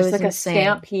was. Like just like insane. A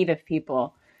stampede of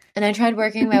people. And I tried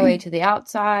working my way to the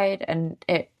outside and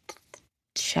I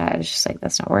was just like,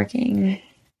 that's not working.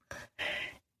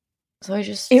 So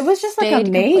it was just like a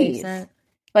maze. Complacent.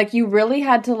 Like you really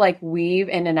had to like weave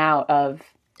in and out of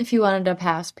if you wanted to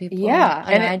pass people. Yeah.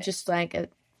 And I just like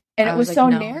it. And it was like, so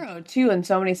narrow too in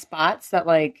so many spots that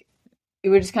like it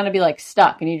would just kind of be like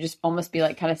stuck and you just almost be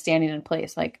like kind of standing in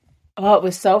place. Like, oh, it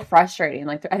was so frustrating.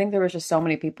 Like I think there was just so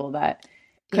many people that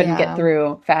couldn't get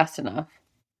through fast enough.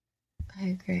 I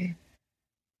agree.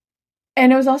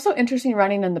 And it was also interesting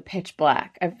running in the pitch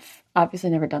black. I've obviously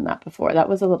never done that before. That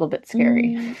was a little bit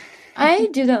scary. I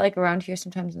do that like around here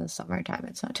sometimes in the summertime.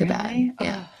 It's not too bad.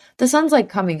 Yeah. The sun's like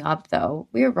coming up though.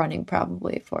 We were running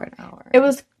probably for an hour. It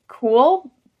was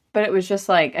cool, but it was just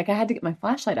like I had to get my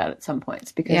flashlight out at some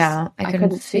points because I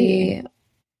couldn't see.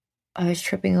 I was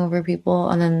tripping over people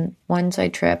and then once I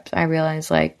tripped, I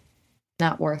realized like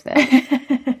not worth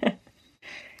it.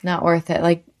 Not worth it.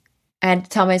 Like I had to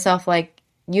tell myself like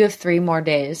you have 3 more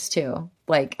days too,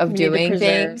 like of doing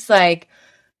things. Like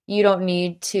you don't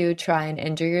need to try and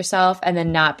injure yourself and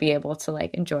then not be able to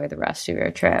like enjoy the rest of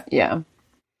your trip. Yeah.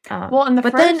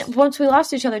 Then once we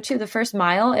lost each other too, the first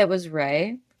mile, it was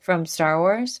Rey from Star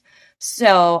Wars.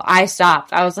 So I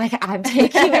stopped. I was like, I'm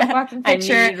taking a fucking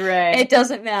picture. I need Rey. It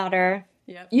doesn't matter.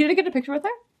 Yep. You didn't get a picture with her?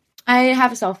 I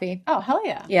have a selfie. Oh, hell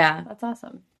yeah. Yeah. That's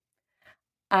awesome.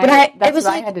 That's what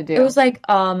I had to do. It was like,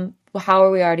 well, how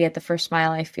are we already at the first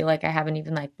mile? I feel like I haven't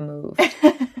even like moved.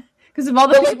 Because of all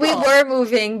the people. We were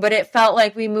moving, but it felt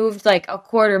like we moved like a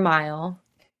quarter mile.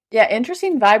 Yeah,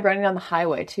 interesting vibe running on the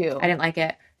highway too. I didn't like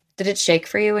it. Did it shake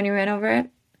for you when you ran over it?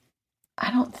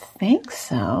 I don't think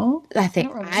so. I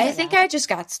think I just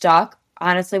got stuck,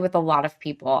 honestly, with a lot of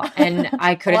people, and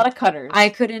I couldn't. A lot of cutters. I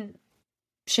couldn't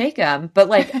shake them, but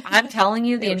like I'm telling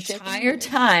you, the entire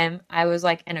time I was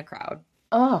like in a crowd.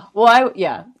 Oh well,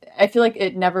 I feel like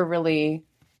it never really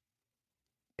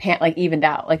evened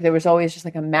out. Like there was always just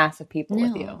like a mass of people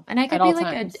with you, and I could be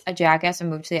like a jackass and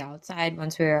move to the outside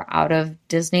once we were out of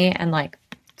Disney and like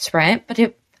sprint, but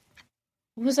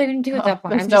what was I going to do at that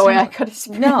point? There's no way I could have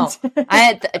sprinted. No.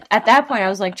 At that point, I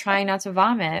was like trying not to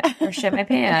vomit or shit my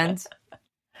pants.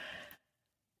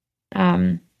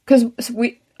 Because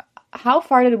how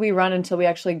far did we run until we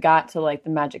actually got to like the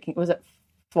Magic Kingdom? Was it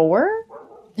 4?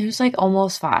 It was like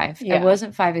almost 5. Yeah. It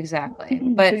wasn't 5 exactly,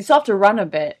 but you still have to run a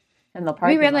bit in the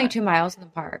park. We ran like 2 miles in the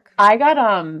park. I got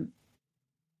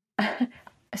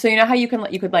so you know how you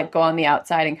could like go on the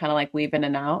outside and kind of like weave in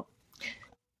and out.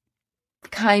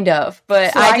 Kind of,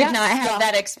 but so I did not have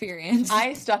that experience.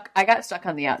 I got stuck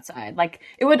on the outside. Like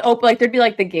it would open, like there'd be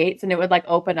like the gates and it would like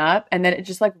open up and then it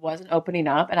just like wasn't opening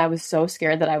up. And I was so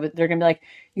scared that they're going to be like,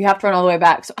 you have to run all the way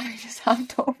back. So I just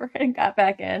hopped over it and got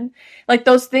back in. Like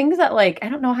those things that like, I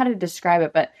don't know how to describe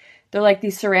it, but they're like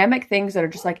these ceramic things that are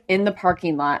just like in the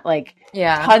parking lot, like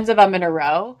tons of them in a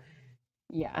row.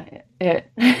 Yeah.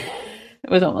 It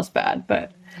was almost bad,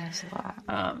 but that's a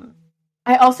lot.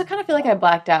 I also kind of feel like I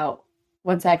blacked out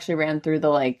once I actually ran through the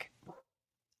like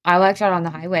I blacked out on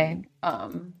the highway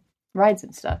rides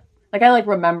and stuff. Like I like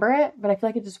remember it, but I feel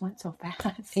like it just went so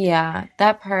fast. Yeah,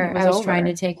 that part I was trying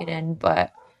to take it in,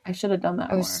 but I should have done that.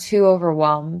 I was too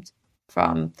overwhelmed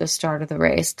from the start of the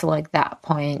race to like that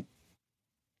point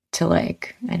to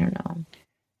like I don't know.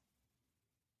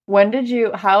 When did you,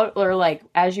 or like,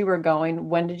 as you were going,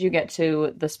 when did you get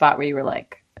to the spot where you were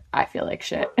like, I feel like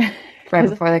shit? Right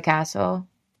before the castle.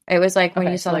 It was like when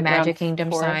Okay, you saw so the like Magic around Kingdom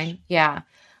 4-ish? sign. Yeah.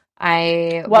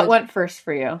 I What was, went first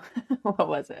for you? What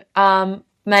was it?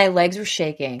 my legs were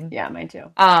shaking. Yeah, mine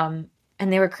too.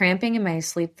 And they were cramping in my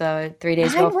sleep the 3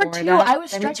 days Mine before were too. that. I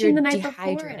was That means stretching you're the night before.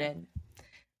 dehydrated.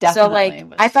 Definitely. So like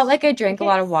was I felt like I drank a okay.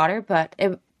 lot of water, but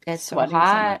it's so Sweating so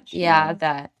hot. much, Yeah, yeah.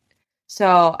 that.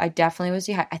 So I definitely was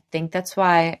dehydrated. I think that's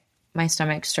why my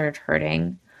stomach started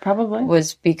hurting. Probably.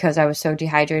 Was because I was so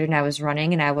dehydrated and I was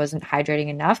running and I wasn't hydrating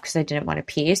enough because I didn't want to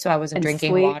pee, so I wasn't And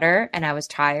drinking sleep. water and I was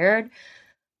tired.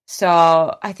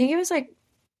 So I think it was like,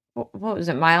 what was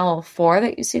it, mile 4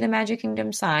 that you see the Magic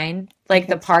Kingdom sign, like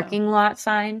the think so. parking lot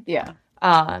sign. Yeah.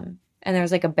 And there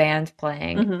was like a band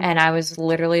playing, Mhm. and I was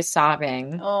literally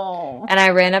sobbing. Oh. And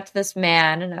I ran up to this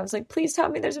man and I was like, please tell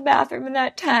me there's a bathroom in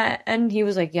that tent. And he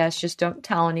was like, yes, just don't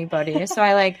tell anybody. So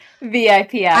I like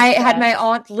VIP access. I had my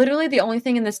own, literally the only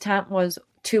thing in this tent was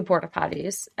 2 porta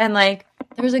potties. And like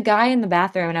there was a guy in the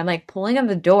bathroom and I'm like pulling on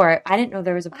the door. I didn't know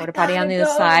there was a porta potty on the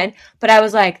other side, but I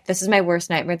was like, this is my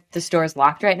worst nightmare. This door is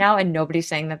locked right now and nobody's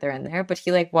saying that they're in there. But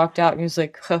he like walked out and he was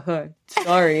like, haha,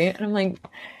 sorry. And I'm like,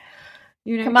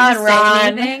 you're Come not on, gonna say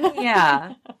Ron. anything?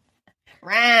 Yeah.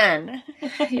 Ran.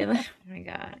 You're like, oh my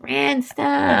God, Ran,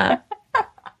 stop.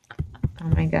 Oh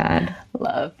my God.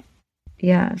 Love.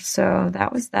 Yeah, so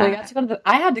that was that. So you got to go to the,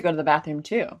 I had to go to the bathroom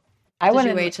too. Did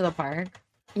you wait till the park?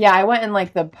 Yeah, I went in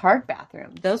like the park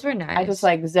bathroom. Those were nice. I just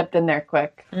like zipped in there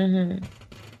quick. Mm-hmm.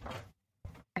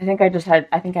 I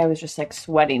think I was just like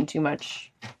sweating too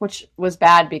much, which was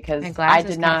bad because My I glasses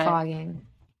did kept not, fogging.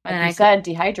 like And you I said,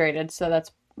 dehydrated. So that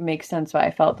makes sense why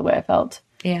I felt the way I felt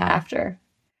Yeah. after.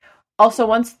 Also,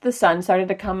 once the sun started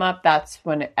to come up, that's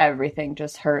when everything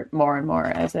just hurt more and more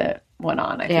as it went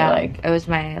on. I feel like it was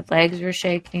my legs were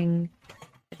shaking.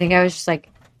 I think I was just like,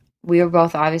 we were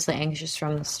both obviously anxious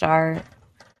from the start.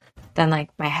 Then like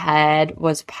my head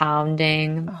was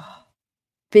pounding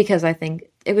because I think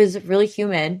it was really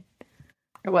humid.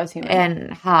 it was humid.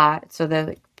 And hot, so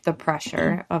the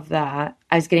pressure of that.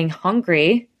 I was getting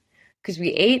hungry because we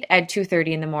ate at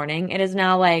 2:30 in the morning. It is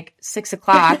now like 6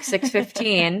 o'clock,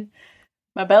 6:15.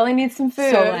 My belly needs some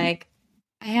food. So like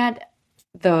I had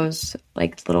those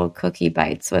like little cookie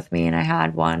bites with me and I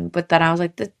had one, but then I was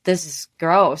like, this is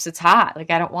gross. It's hot.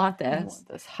 Like I don't want I this. want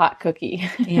this hot cookie.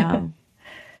 Yeah.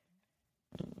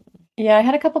 Yeah, I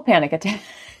had a couple panic attacks.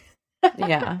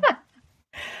 Yeah.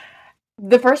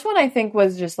 The first one I think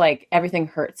was just like everything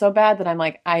hurt so bad that I'm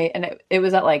like it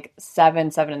was at like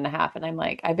 7.5, and I'm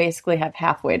like I basically have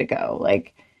halfway to go.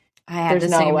 Like I had there's the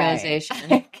no same way realization.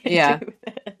 I can Yeah. do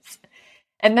this.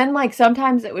 And then like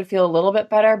sometimes it would feel a little bit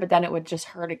better, but then it would just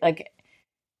hurt. Like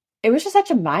it was just such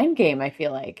a mind game, I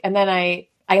feel like. And then I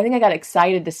think I got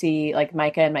excited to see like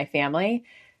Micah and my family,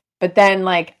 but then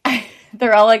like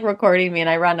they're all like recording me and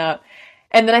I run up.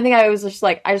 And then I think I was just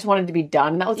like, I just wanted to be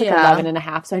done. And that was like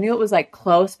 11.5. So I knew it was like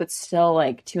close, but still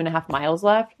like 2.5 miles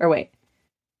left. Or wait,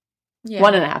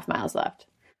 1.5 miles left.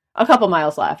 A couple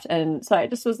miles left. And so I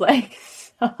just was like,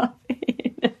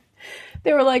 sobbing.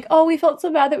 They were like, oh, we felt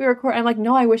so bad that we recorded. I'm like,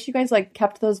 no, I wish you guys like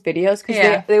kept those videos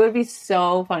because they would be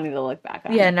so funny to look back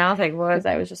on. Yeah, now I think because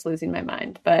I was just losing my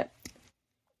mind. But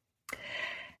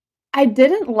I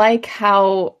didn't like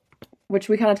how, which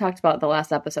we kind of talked about the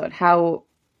last episode, how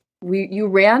you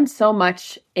ran so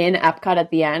much in Epcot at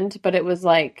the end, but it was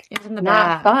like it was in the not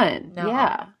back. fun. No.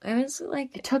 Yeah. It was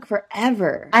like It took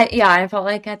forever. I felt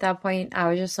like at that point I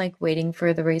was just like waiting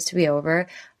for the race to be over.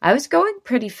 I was going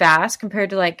pretty fast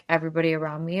compared to like everybody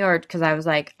around me, or because I was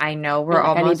like, I know we're Like,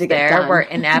 I need almost to get there. done. We're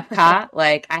in Epcot.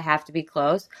 Like I have to be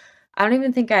close. I don't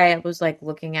even think I was like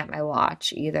looking at my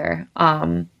watch either.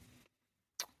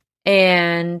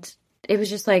 And it was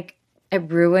just like it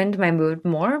ruined my mood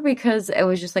more because it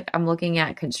was just like I'm looking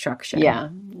at construction. Yeah,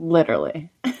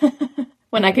 literally.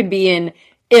 When I could be in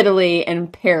Italy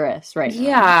and Paris right now.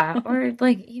 Yeah, or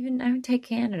like even I would take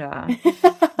Canada.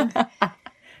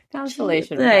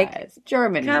 Constellation Like, prize.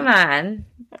 Germany. Come on,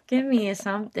 give me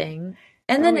something.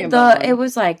 And Tell me then about one. it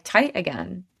was like tight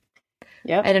again.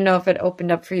 Yep. I don't know if it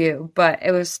opened up for you, but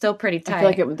it was still pretty tight.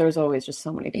 I feel like there was always just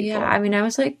so many people. Yeah, I mean, I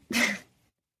was like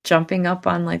jumping up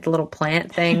on like the little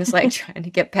plant things, like trying to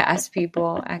get past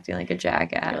people, acting like a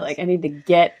jackass. You're like, I need to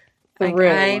get Like, through.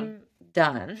 I'm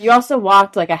done. You also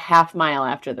walked like a half mile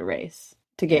after the race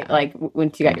to get like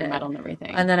once you got your did. medal and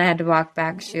everything. And then I had to walk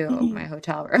back to my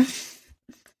hotel room.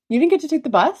 You didn't get to take the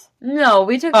bus? No,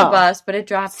 we took the bus, but it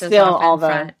dropped us Still off all in the-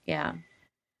 front. Yeah.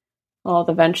 All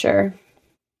the venture.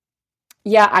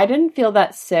 Yeah, I didn't feel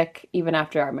that sick even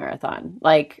after our marathon.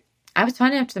 Like I was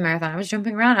fine after the marathon. I was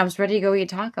jumping around. I was ready to go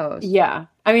eat tacos. Yeah.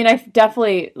 I mean, I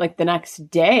definitely, like, the next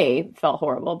day felt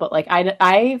horrible, but, like,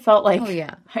 I felt like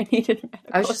I needed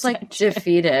medical I was just, like, attention.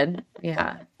 defeated.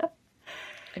 Yeah.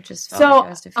 I just felt So like I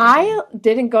was defeated. I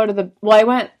didn't go to the,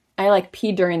 well, I, like,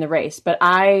 peed during the race, but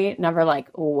I never, like,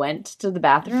 went to the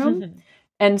bathroom.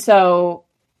 And so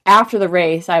after the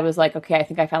race, I was like, okay, I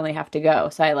think I finally have to go.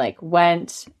 So I, like,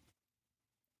 went,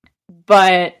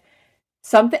 but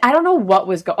something, I don't know what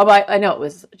was going, I know it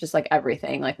was just, like,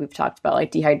 everything. Like, we've talked about,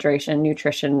 like, dehydration,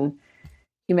 nutrition,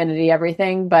 humidity,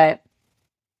 everything. But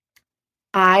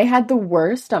I had the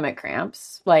worst stomach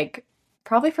cramps, like,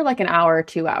 probably for, like, an hour or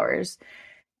 2 hours.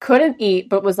 Couldn't eat,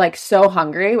 but was, like, so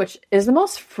hungry, which is the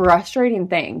most frustrating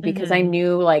thing because I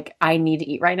knew, like, I need to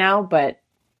eat right now, but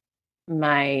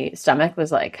my stomach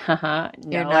was like, haha,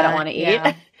 no, I don't want to eat.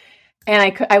 Yeah.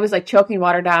 And I was, like, choking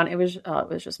water down. It was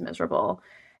just miserable.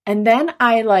 And then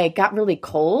I, like, got really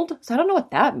cold. So I don't know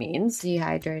what that means.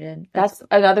 Dehydrated. That's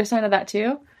another sign of that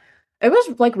too. It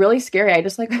was, like, really scary. I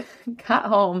just, like, got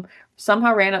home,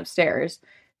 somehow ran upstairs,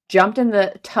 jumped in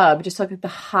the tub, just took, like, the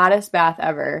hottest bath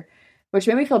ever, which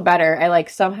made me feel better. I, like,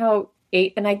 somehow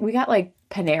ate, and we got, like,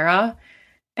 Panera,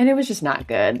 and it was just not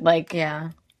good. Like,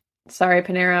 yeah. Sorry,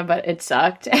 Panera, but it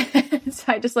sucked. So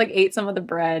I just, like, ate some of the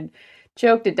bread,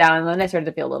 choked it down, and then I started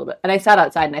to feel a little bit. And I sat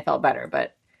outside, and I felt better,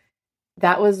 but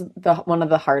that was one of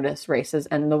the hardest races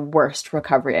and the worst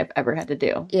recovery I've ever had to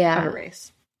do. Yeah. Of a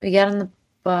race. We got on the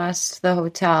bus to the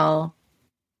hotel.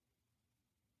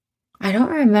 I don't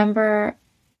remember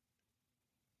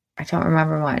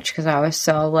much because I was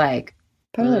so, like,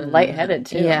 probably lightheaded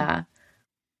too. Yeah.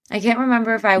 I can't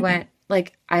remember if I went,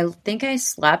 like, I think I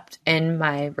slept in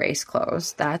my race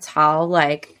clothes. That's how,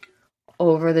 like,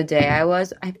 over the day I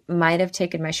was. I might have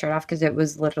taken my shirt off because it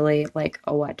was literally, like,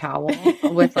 a wet towel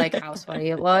with, like, how sweaty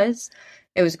it was.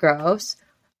 It was gross.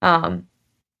 But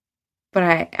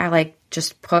I like,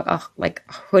 just put a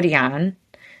hoodie on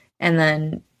and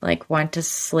then, like, went to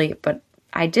sleep. But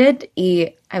I did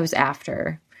eat. I was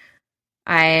after.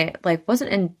 I, like,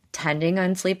 wasn't intending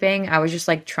on sleeping. I was just,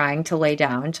 like, trying to lay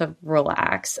down to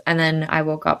relax. And then I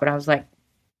woke up and I was like,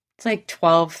 it's like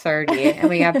 12:30 and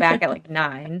we got back at like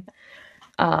 9.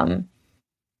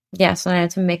 Yeah, so I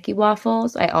had some Mickey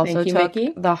waffles. I also took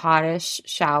the hottest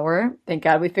shower. Thank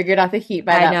God we figured out the heat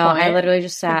by that point. I know. I literally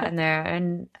just sat in there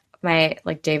and my,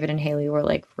 like, David and Haley were,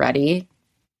 like, ready.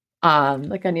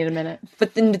 Like, I need a minute.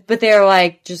 But they were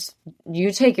like, just,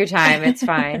 you take your time. It's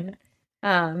fine.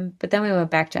 But then we went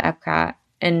back to Epcot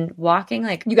and walking,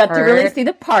 like, you got to really see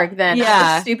the park then.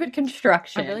 Yeah. The stupid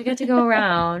construction. I really got to go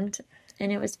around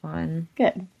and it was fun.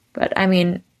 Good. But I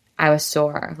mean, I was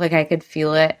sore. Like, I could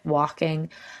feel it walking.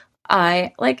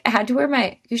 I, like, had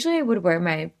to usually I would wear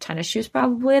my tennis shoes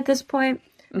probably at this point,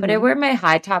 but I wear my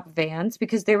high top Vans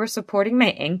because they were supporting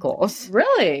my ankles.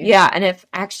 Really? Yeah. And it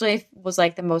actually was,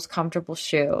 like, the most comfortable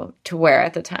shoe to wear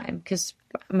at the time because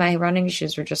my running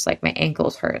shoes were just, like, my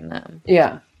ankles hurt in them.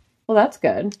 Yeah. Well, that's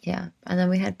good. Yeah. And then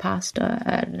we had pasta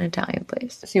at an Italian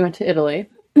place. So you went to Italy.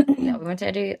 Yeah, we went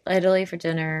to Italy for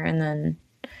dinner, and then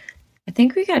I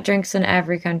think we got drinks in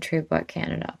every country but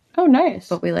Canada. Oh, nice.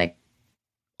 But we, like,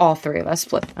 all three of us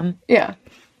split them. Yeah.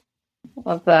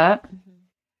 Love that.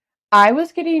 I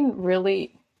was getting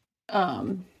really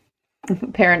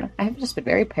paranoid. I've just been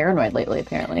very paranoid lately,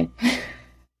 apparently.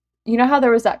 You know how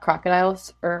there was that crocodile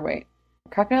or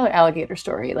alligator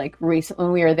story, like, recently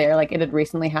when we were there, like, it had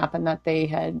recently happened that they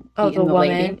had eaten the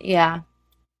lady. Yeah.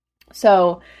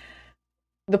 So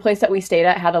the place that we stayed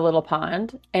at had a little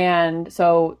pond, and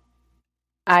so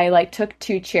I, like, took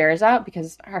 2 chairs out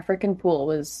because our freaking pool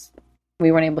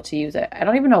we weren't able to use it. I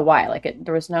don't even know why. Like,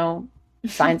 there was no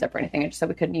signs up or anything. I just said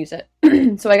we couldn't use it.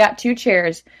 So I got 2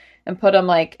 chairs and put them,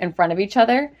 like, in front of each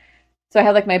other. So I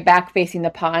had, like, my back facing the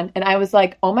pond, and I was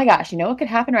like, oh my gosh, you know what could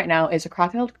happen right now is a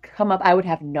crocodile come up. I would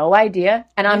have no idea,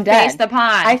 and I'm dead. Face the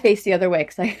pond. I faced the other way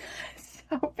because I was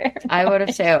so paranoid. I would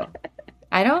have too.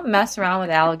 I don't mess around with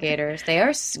alligators. They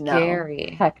are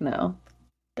scary. No. Heck no.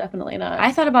 Definitely not.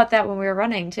 I thought about that when we were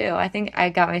running too. I think I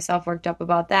got myself worked up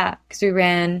about that because we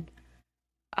ran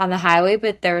on the highway,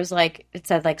 but there was, like, it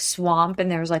said, like, swamp,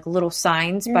 and there was, like, little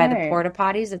signs by the porta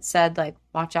potties that said, like,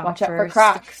 watch out for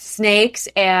crocs, snakes,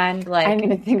 and, like, I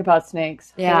didn't even think about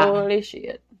snakes. Yeah. Holy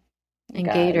shit. And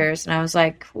gators, and I was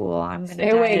like, cool, I'm gonna stay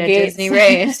die away, at a Gates. Disney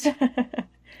race.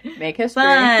 Make history.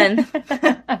 Fun.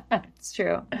 It's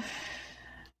true.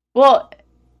 Well,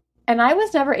 and I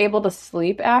was never able to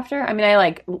sleep after. I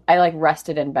mean, I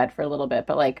rested in bed for a little bit,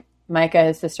 but, like, Micah,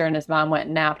 his sister, and his mom went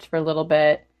and napped for a little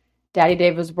bit. Daddy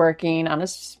Dave was working on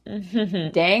his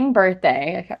dang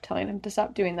birthday. I kept telling him to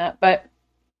stop doing that. But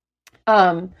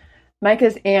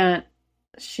Micah's aunt,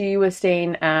 she was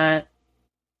staying at,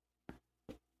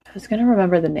 I was going to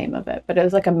remember the name of it, but it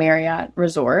was like a Marriott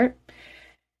resort.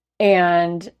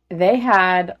 And they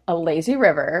had a lazy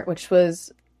river, which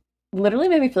was literally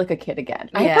made me feel like a kid again.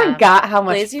 Yeah. I forgot how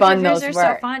much Lazy fun rivers those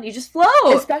are were. so fun. You just float.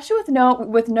 Especially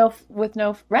with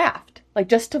no raft. Like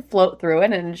just to float through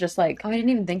it, and it's just like, Oh, I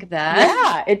didn't even think of that.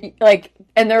 yeah, it like,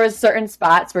 and there was certain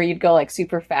spots where you'd go like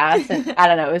super fast, and I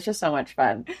don't know, it was just so much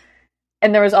fun.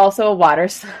 And there was also a water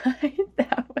slide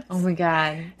that was. Oh my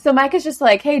God. So Mike is just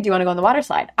like, hey, do you want to go on the water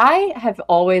slide? I have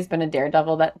always been a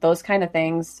daredevil. That those kind of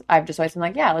things, I've just always been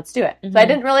like, yeah, let's do it. Mm-hmm. So I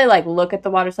didn't really like look at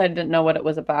the water slide. I didn't know what it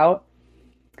was about.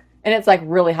 And it's like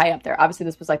really high up there. Obviously,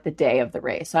 this was like the day of the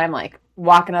race. So I'm like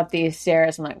walking up these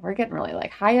stairs. I'm like, we're getting really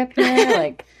like high up here.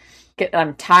 Like,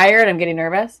 I'm tired. I'm getting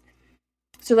nervous.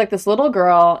 So like this little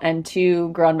girl and two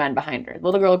grown men behind her. The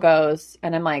little girl goes,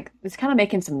 and I'm like, it's kind of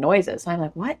making some noises. So I'm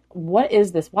like, what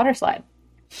is this water slide?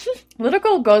 Little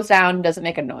girl goes down, doesn't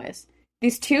make a noise.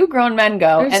 These two grown men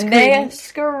go, they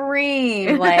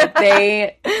scream like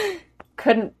they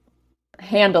couldn't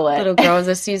handle it. Little girl was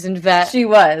a seasoned vet. She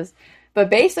was. But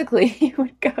basically,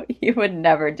 you would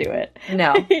never do it.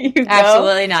 No, you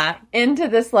absolutely not. Into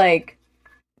this, like,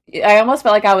 I almost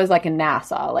felt like I was like in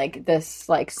NASA, like this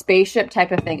like spaceship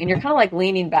type of thing. And you're kind of like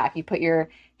leaning back. You put your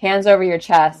hands over your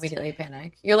chest. Immediately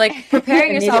panic. You're like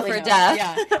preparing yourself for death.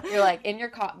 Yeah. You're like in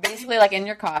your basically like in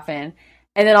your coffin.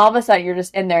 And then all of a sudden you're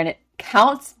just in there and it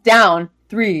counts down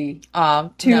 3, 2.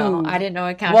 No, I didn't know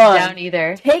it counted 1. down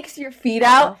either. Takes your feet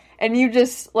out and you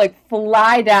just like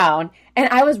fly down. And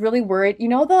I was really worried. You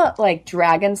know the like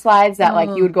dragon slides that like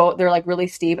you would go, they're like really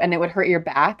steep and it would hurt your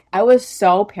back. I was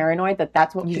so paranoid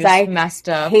that's what, because I messed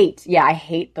up. I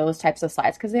hate those types of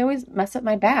slides because they always mess up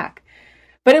my back.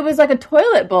 But it was like a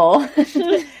toilet bowl.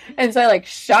 And so I like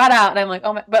shot out and I'm like,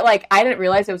 oh my, but like I didn't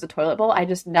realize it was a toilet bowl. I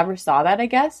just never saw that, I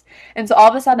guess. And so all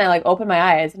of a sudden I like opened my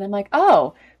eyes and I'm like,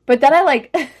 oh, but then I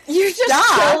like, you're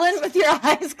just chilling with your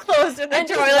eyes closed in the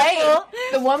toilet bowl.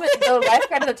 The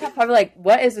lifeguard at the top, probably like,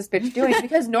 what is this bitch doing?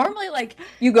 Because normally like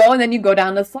you go and then you go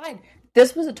down the slide.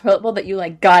 This was a toilet bowl that you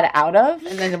like got out of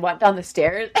and then went down the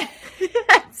stairs.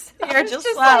 You're just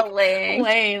like, laying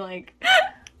like.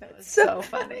 It was so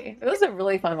funny. It was a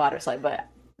really fun water slide, but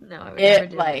no, I would never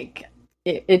do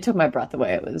it took my breath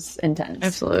away. It was intense.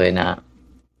 Absolutely not.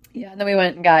 Yeah, and then we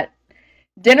went and got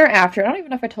dinner after. I don't even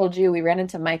know if I told you. We ran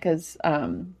into Micah's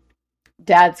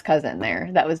dad's cousin there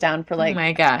that was down for like oh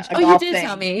my gosh. You did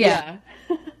tell me. Yeah.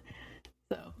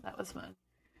 So that was fun.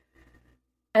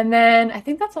 And then I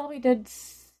think that's all we did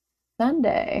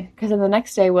Sunday because then the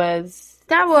next day was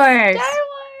Star Wars.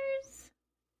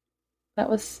 That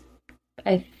was,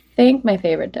 I think, my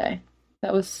favorite day.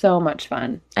 That was so much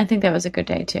fun. I think that was a good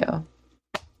day too.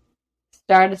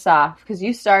 Start us off because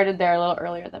you started there a little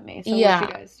earlier than me. So yeah. What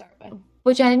did you guys start with?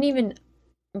 Which I didn't even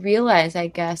realize. I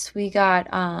guess we got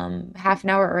half an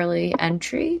hour early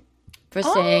entry for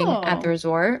staying at the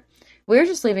resort. We were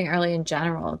just leaving early in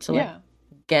general to like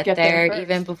get there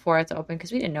even before it's open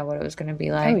because we didn't know what it was going to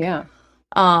be like. Oh yeah.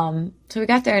 So we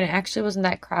got there and it actually wasn't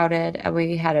that crowded and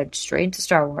we headed straight to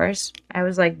Star Wars. I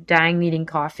was like dying needing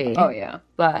coffee. Oh yeah.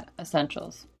 But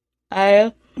essentials.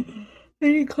 I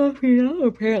need coffee now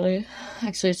apparently.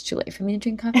 Actually it's too late for me to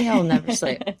drink coffee. I'll never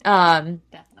sleep. Definitely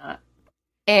not.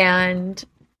 And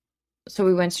so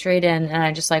we went straight in and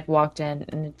I just like walked in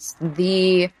and it's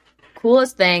the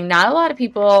coolest thing. Not a lot of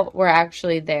people were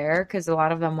actually there because a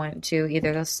lot of them went to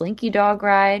either the Slinky Dog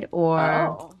ride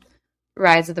or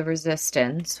Rise of the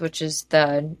Resistance, which is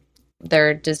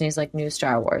their Disney's like new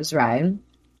Star Wars ride.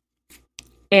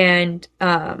 And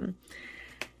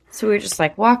so we were just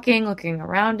like walking, looking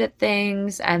around at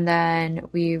things, and then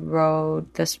we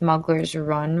rode the Smuggler's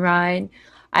Run ride.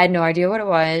 I had no idea what it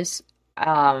was.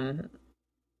 And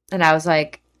I was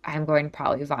like, I'm going to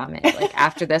probably vomit. Like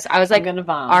after this, I was like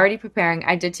already preparing.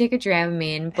 I did take a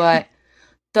Dramamine, but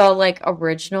the like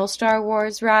original Star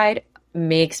Wars ride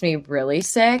makes me really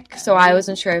sick. So I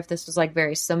wasn't sure if this was like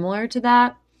very similar to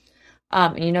that.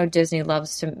 And you know, Disney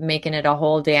loves to making it a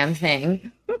whole damn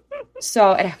thing.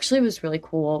 So it actually was really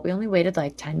cool. We only waited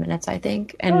like 10 minutes, I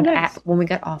think. And when we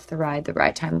got off the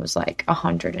ride time was like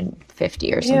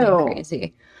 150 or something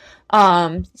crazy.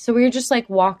 So we were just like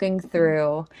walking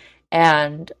through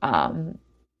and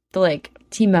the like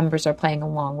team members are playing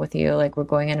along with you. Like we're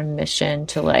going on a mission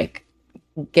to like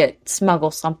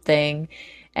smuggle something.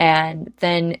 And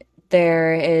then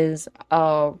there is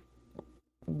a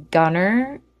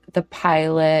gunner, the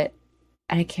pilot,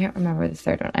 and I can't remember the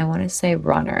third one. I want to say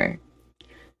runner.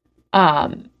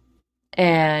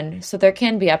 And so there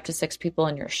can be up to 6 people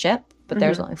in your ship, but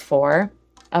there's only 4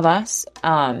 of us.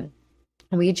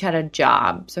 We each had a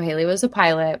job. So Haley was a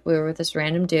pilot. We were with this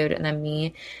random dude, and then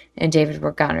me and David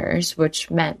were gunners,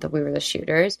 which meant that we were the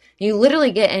shooters. You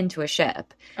literally get into a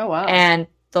ship. Oh, wow. And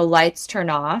the lights turn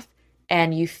off,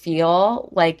 and you feel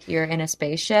like you're in a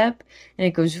spaceship, and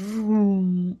it goes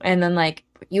vroom, and then like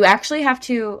you actually have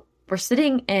to. We're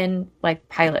sitting in like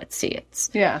pilot seats.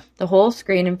 Yeah. The whole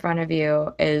screen in front of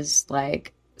you is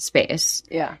like space.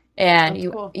 Yeah. And That's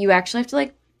cool. you actually have to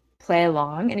like play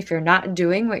along, and if you're not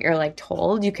doing what you're like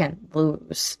told, you can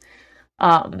lose.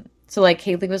 So like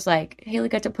Haley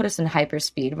got to put us in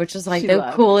hyperspeed, which is like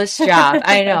the coolest job.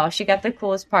 I know, she got the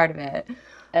coolest part of it.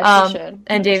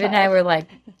 And David and I were like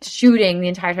shooting the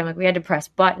entire time. Like we had to press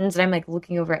buttons, and I'm like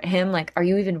looking over at him like, are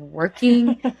you even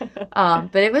working?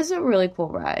 But it was a really cool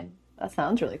ride. That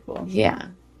sounds really cool. Yeah.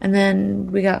 And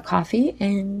then we got coffee,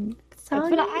 and that's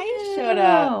when I showed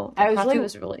up. Coffee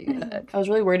was really good. I was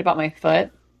really worried about my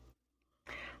foot.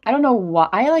 I don't know why.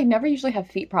 I like never usually have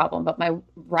feet problem, but my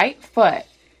right foot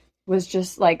was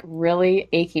just like really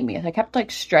aching me. I kept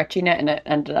like stretching it, and it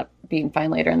ended up being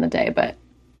fine later in the day, but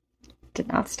did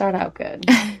not start out good.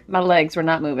 My legs were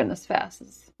not moving as fast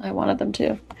as I wanted them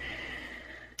to.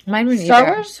 Mine were Star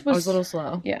Wars was a little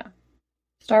slow. Yeah.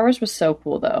 Star Wars was so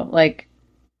cool though. Like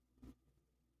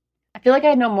I feel like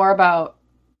I know more about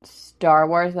Star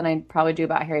Wars than I probably do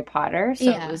about Harry Potter. So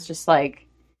it was just like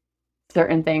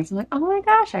certain things. I'm like, oh my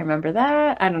gosh, I remember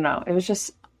that. I don't know. It was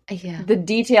just the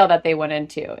detail that they went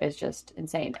into is just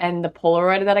insane. And the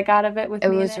Polaroid that I got of it with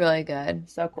me was really good.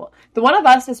 So cool. The One of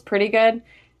Us is pretty good.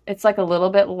 It's like a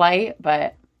little bit light,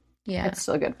 but it's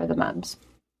still good for the memes.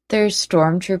 There's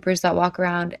stormtroopers that walk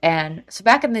around, and so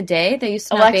back in the day, they used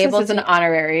to not Alexis be able to. Is an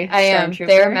honorary. I am.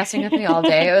 They were messing with me all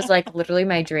day. It was like literally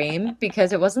my dream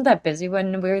because it wasn't that busy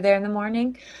when we were there in the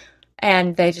morning,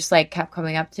 and they just like kept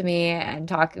coming up to me and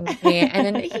talking with me, and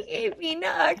then he gave me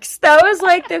nugs. That was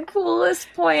like the coolest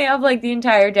point of like the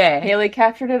entire day. Haley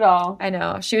captured it all. I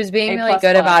know she was being really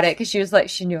good about it because she was like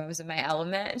she knew I was in my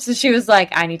element, so she was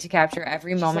like, I need to capture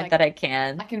every moment that I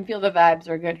can. I can feel the vibes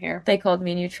are good here. They called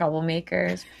me new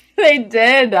troublemakers. They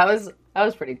did. That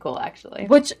was pretty cool, actually.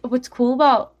 What's cool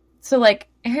about like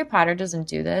Harry Potter doesn't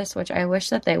do this, which I wish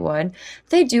that they would.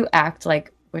 They do act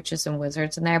like witches and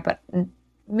wizards in there, but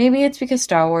maybe it's because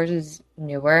Star Wars is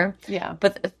newer. Yeah.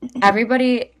 But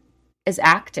everybody is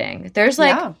acting. There's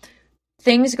like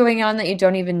things going on that you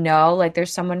don't even know. Like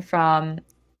there's someone from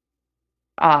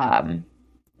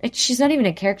she's not even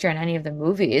a character in any of the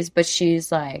movies, but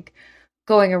she's like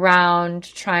going around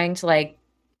trying to like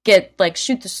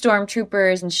shoot the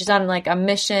stormtroopers, and she's on like a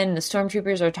mission. The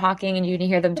stormtroopers are talking, and you can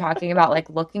hear them talking about like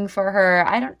looking for her.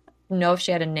 I don't know if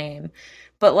she had a name,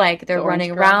 but like they're running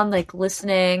around like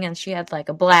listening, and she had like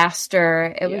a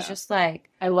blaster. It was just like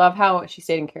I love how she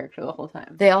stayed in character the whole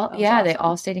time. They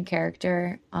all stayed in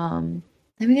character. Then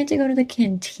we get to go to the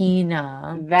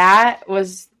cantina. That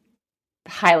was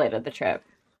the highlight of the trip.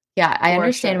 Yeah, I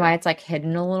understand why it's like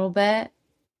hidden a little bit,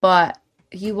 but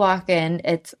you walk in,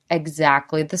 it's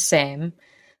exactly the same,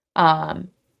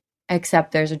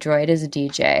 except there's a droid as a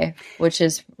DJ, which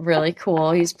is really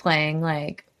cool. He's playing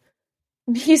like,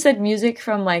 he said music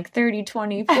from like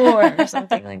 3024 or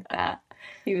something like that.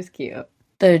 He was cute.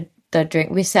 The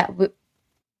drink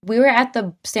we were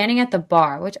standing at the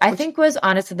bar, which I think was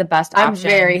honestly the best option. I'm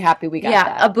very happy we got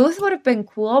that. A booth would have been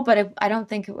cool, but I don't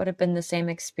think it would have been the same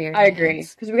experience. I agree,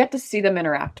 because we got to see them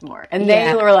interact more, and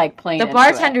they were like playing. The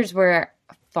bartenders were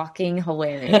fucking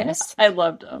hilarious. I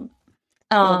loved them.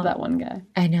 I love that one guy.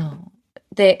 I know.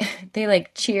 They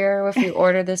like cheer if you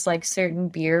order this like certain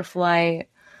beer flight,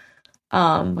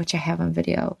 which I have on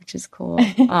video, which is cool.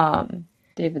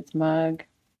 David's mug.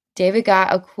 David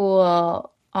got a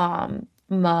cool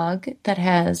mug that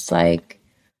has like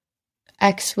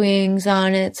X-wings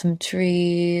on it, some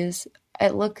trees.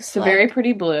 It looks like very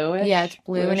pretty blue. Yeah, it's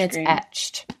blue and it's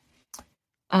etched.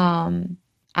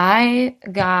 I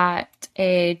got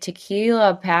a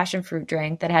tequila passion fruit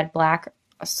drink that had black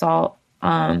salt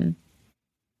on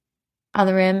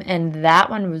the rim, and that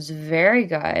one was very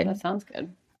good. That sounds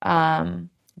good.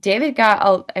 David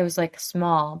got it was like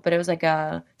small, but it was like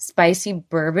a spicy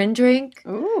bourbon drink.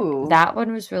 Ooh. That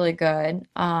one was really good.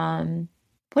 What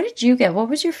did you get? What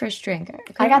was your first drink?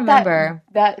 I got remember.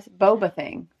 that boba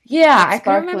thing. Yeah, I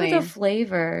couldn't remember the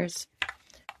flavors.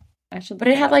 But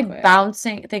it had like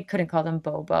bouncing. They couldn't call them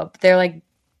boba. But they're like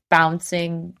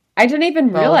bouncing. I didn't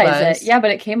even realize it. Yeah,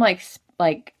 but it came like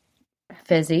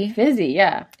fizzy. Fizzy,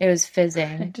 yeah. It was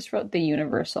fizzing. I just wrote the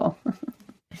Universal.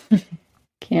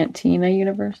 Cantina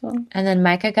Universal. And then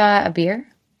Micah got a beer.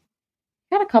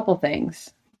 Got a couple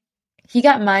things. He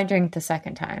got my drink the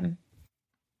second time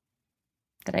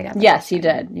that I got. Yes, he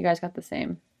did. You guys got the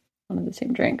same. one of the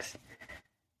same drinks.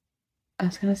 I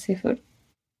was gonna see if it would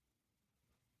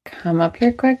come up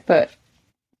here quick, but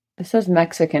it says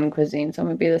Mexican cuisine, so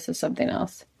maybe this is something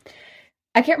else.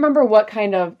 I can't remember what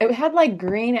kind of... It had like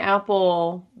green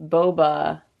apple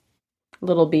boba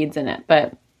little beads in it,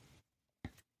 but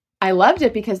I loved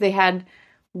it because they had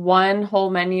one whole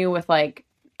menu with like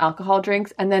alcohol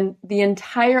drinks, and then the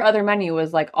entire other menu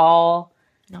was like all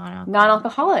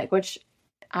non-alcoholic, which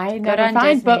I never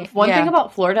find. Disney. But one thing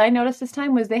about Florida I noticed this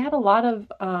time was they had a lot of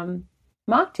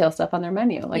mocktail stuff on their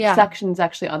menu, like sections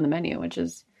actually on the menu, which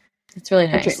is it's really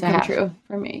nice to have. True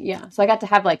for me. Yeah, so I got to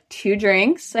have like 2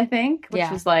 drinks, I think,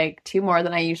 which was like 2 more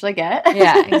than I usually get.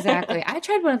 Yeah, exactly. I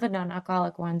tried one of the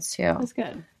non-alcoholic ones too. It was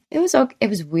good. It was okay. It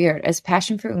was weird. It's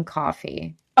passion fruit and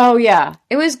coffee. Oh yeah,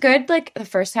 it was good. Like the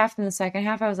first half and the second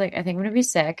half, I was like, I think I'm gonna be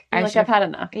sick. I've had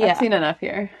enough. Yeah. I've seen enough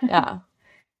here. Yeah.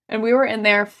 And we were in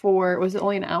there for, was it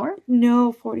only an hour?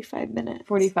 No, 45 minutes.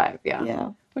 45, yeah.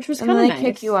 Yeah. Which was kind of nice. They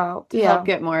kick you out to help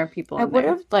get more people in I would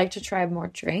have liked to try more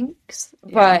drinks,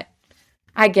 but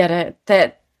I get it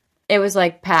that it was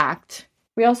like packed.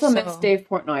 We also missed Dave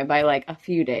Portnoy by like a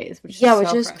few days, which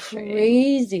is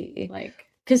crazy. Like,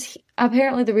 because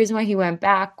apparently the reason why he went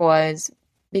back was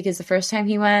because the first time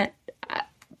he went,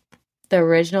 the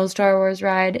original Star Wars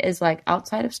ride is like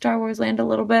outside of Star Wars Land a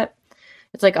little bit.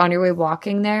 It's like on your way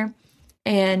walking there.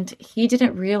 And he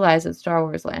didn't realize that Star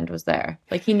Wars Land was there.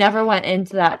 Like he never went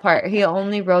into that part. He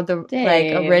only rode the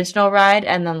like original ride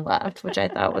and then left, which I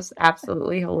thought was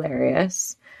absolutely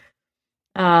hilarious.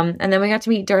 And then we got to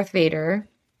meet Darth Vader.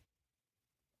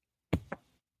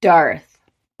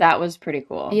 That was pretty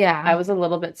cool. Yeah. I was a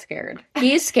little bit scared.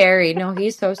 He's scary. No,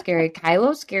 he's so scary.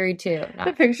 Kylo's scary too.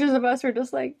 The pictures of us were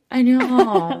just like... I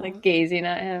know. like gazing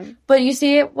at him. But you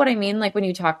see what I mean? Like when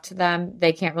you talk to them,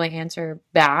 they can't really answer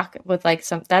back with like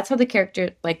some... That's how the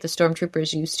character, like the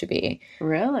stormtroopers used to be.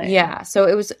 Really? Yeah. So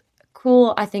it was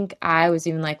cool. I think I was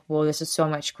even like, whoa, this is so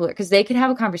much cooler. Because they could have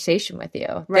a conversation with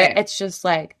you. Right. It's just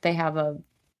like they have a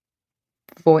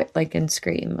voice, like in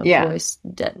Scream, a voice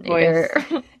detonator.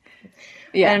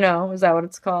 Yeah. I don't know. Is that what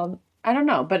it's called? I don't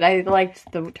know, but I liked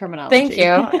the terminology. Thank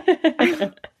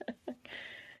you.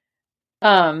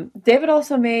 David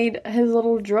also made his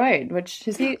little droid, which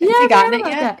has he gotten it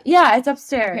yet? That. Yeah, it's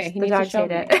upstairs. Okay, the dogs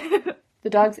ate it. The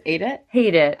dogs ate it?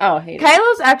 Hate it. Oh, hate it.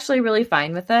 Kylo's actually really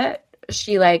fine with it.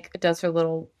 She like does her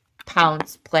little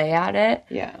pounce play at it.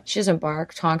 Yeah. She doesn't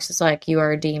bark. Tonks is like, you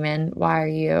are a demon. Why are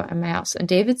you in my house? And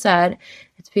David said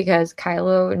it's because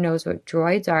Kylo knows what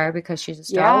droids are because she's a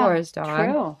Star Wars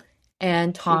dog. True.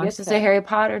 And Tonks is a Harry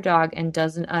Potter dog and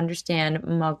doesn't understand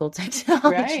Muggle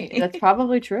technology. Right. That's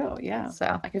probably true. Yeah.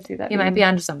 So I could see that. You might be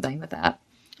onto something with that.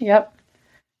 Yep.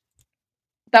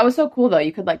 That was so cool though.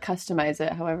 You could like customize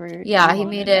it however. Yeah, he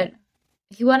made it.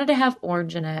 He wanted to have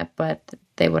orange in it, but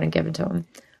they wouldn't give it to him.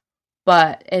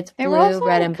 But it's blue, also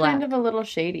red, and black. Kind of a little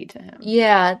shady to him.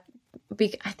 Yeah,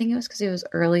 I think it was because it was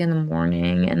early in the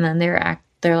morning, and then they're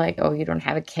like, "Oh, you don't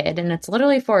have a kid," and it's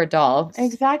literally for adults.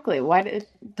 Exactly. Why did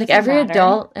like every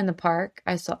adult in the park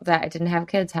I saw that didn't have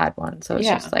kids had one, so it's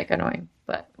just like annoying.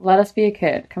 But let us be a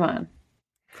kid. Come on.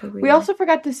 We also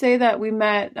forgot to say that we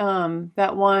met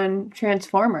that one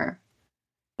Transformer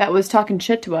that was talking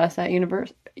shit to us at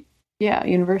Universal. Yeah,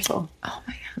 Universal. Oh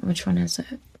my god, which one is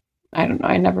it? I don't know.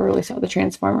 I never really saw the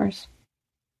Transformers.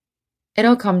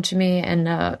 It'll come to me in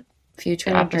a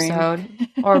future episode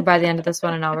or by the end of this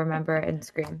one, and I'll remember it and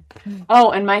scream.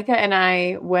 Oh, and Micah and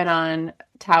I went on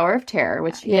Tower of Terror,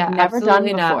 which he had never done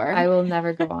before. Not. I will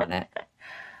never go on it.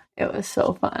 It was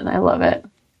so fun. I love it.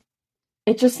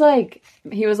 It just like,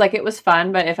 he was like, it was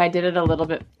fun, but if I did it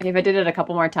a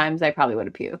couple more times, I probably would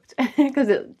have puked. Because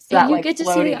it's that, you get to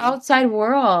see the outside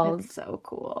world. It's so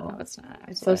cool. No, it's not.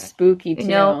 It's so spooky, too.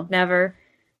 No, never.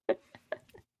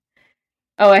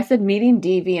 Oh, I said meeting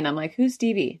DV, and I'm like, who's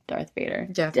DV? Darth Vader.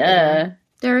 Duh.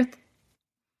 Darth.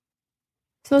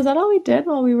 So is that all we did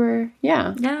while we were...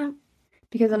 Yeah. Yeah.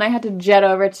 Because then I had to jet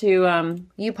over to...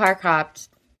 You park hopped.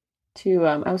 To,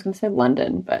 I was going to say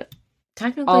London, but...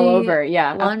 Technically, all over,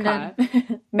 yeah.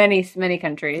 London. many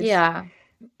countries. Yeah.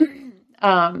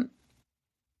 I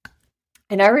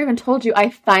never even told you, I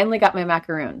finally got my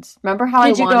macaroons. Remember how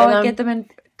Did you go and get them in?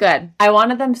 Good. I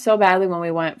wanted them so badly when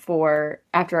we went for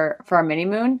our mini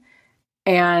moon.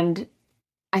 And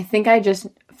I think I just,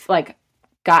 like,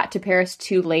 got to Paris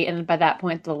too late. And by that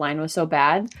point, the line was so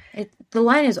bad. The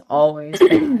line is always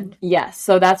bad. Yes.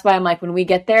 So that's why I'm like, when we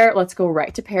get there, let's go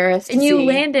right to Paris. And you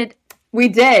landed... We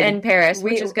did. In Paris,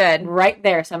 which is good. Right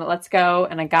there. So I'm like, let's go.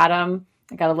 And I got them.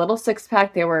 I got a little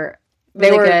 6-pack. They were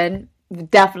good.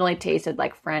 definitely tasted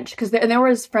like French because there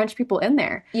was French people in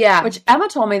there. Yeah. Which Emma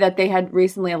told me that they had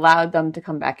recently allowed them to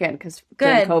come back in because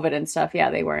during COVID and stuff. Yeah,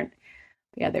 they weren't.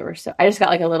 Yeah, they were so. I just got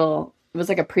like a little. It was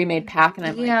like a pre-made pack, and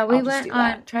I'm like, yeah, we I'll just went do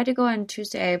that. on. Tried to go on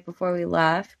Tuesday before we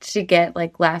left to get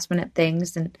like last minute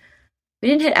things, and we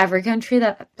didn't hit every country.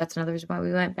 That's another reason why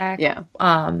we went back. Yeah.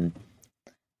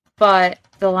 But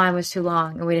the line was too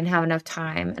long, and we didn't have enough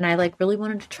time. And I like really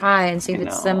wanted to try and see if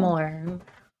it's similar.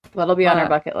 That'll be on our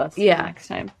bucket list. Yeah, next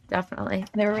time. Definitely.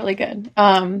 They were really good.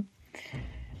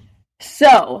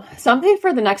 So something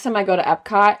for the next time I go to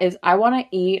Epcot is I want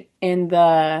to eat in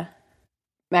the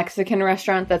Mexican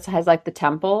restaurant that has like the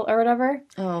temple or whatever.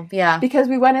 Oh, yeah. Because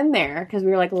we went in there because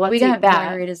we were like, let's eat that. We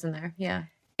got margaritas in there. Yeah.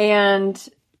 And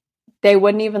they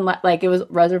wouldn't even it was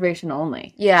reservation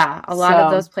only. Yeah. A lot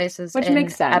of those places. Which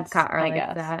makes sense. Epcot are I like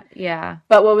guess. that. Yeah.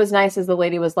 But what was nice is the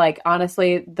lady was like,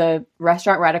 honestly, the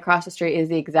restaurant right across the street is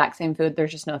the exact same food.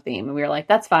 There's just no theme. And we were like,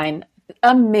 that's fine.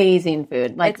 Amazing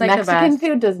food. Like Mexican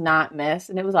food does not miss.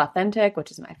 And it was authentic, which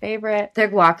is my favorite. Their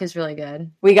guac is really good.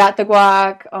 We got the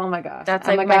guac. Oh my gosh. That's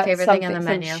like my favorite thing on the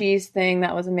menu. Some cheese thing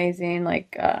that was amazing.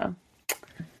 Like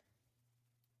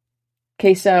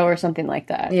queso or something like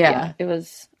that. Yeah. It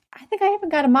was, I think I even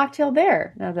got a mocktail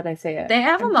there now that I say it. They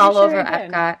have them all over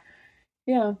Epcot.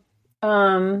 Yeah.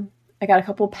 I got a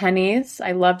couple pennies.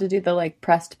 I love to do the like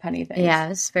pressed penny things. Yeah,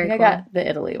 it's very cool. I got the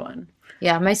Italy one.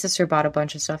 Yeah, my sister bought a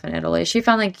bunch of stuff in Italy. She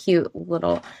found like cute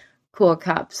little cool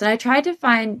cups. And I tried to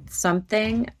find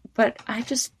something, but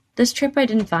this trip I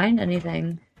didn't find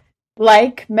anything.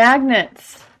 Like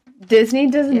magnets. Disney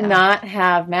does not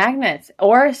have magnets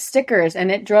or stickers,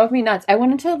 and it drove me nuts. I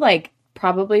went into like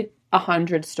probably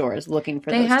 100 stores looking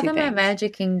for those two things. They had them at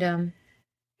Magic Kingdom.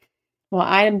 Well,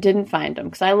 I didn't find them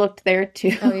because I looked there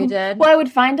too. Oh, you did? Well, I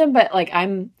would find them, but like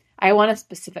I want a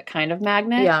specific kind of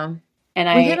magnet. Yeah. And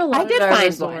I did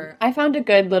find one. I found a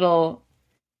good little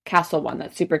castle one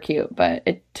that's super cute, but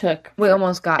it took we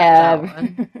almost got that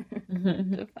one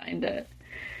to find it.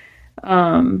 I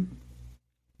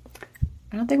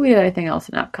don't think we did anything else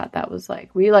in Epcot that was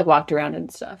like we like walked around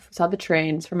and stuff. Saw the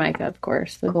trains for Micah, of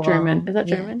course. The German. Is that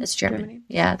German? Yeah, it's German.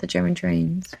 Yeah, the German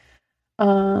trains.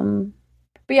 But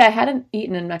yeah, I hadn't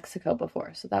eaten in Mexico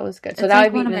before, so that was good. So it's that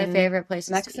like would be one of my favorite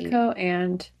places. Mexico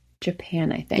and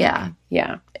Japan, I think.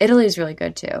 Yeah. Italy's really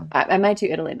good too. I might do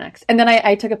Italy next. And then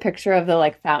I took a picture of the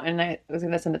like fountain. I was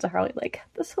going to send it to Harley. Like,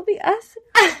 this will be us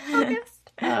in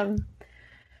August. Then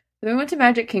we went to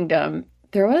Magic Kingdom.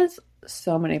 There was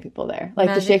so many people there. Like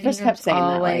Magic the Schaefer's kept saying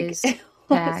that. Like, it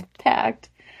was packed.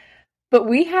 But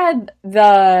we had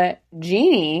the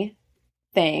genie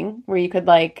thing where you could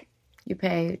like. You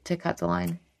pay to cut the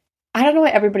line. I don't know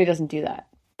why everybody doesn't do that.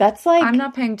 That's like. I'm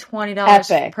not paying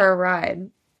 $20 per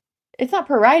ride. It's not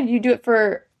per ride. You do it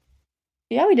for...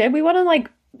 Yeah, we did. We went on like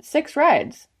 6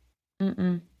 rides.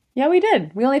 Mm-mm. Yeah, we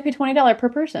did. We only paid $20 per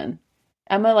person.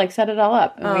 Emma like set it all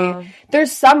up. And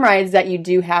there's some rides that you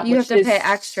do have. You have to pay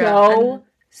extra.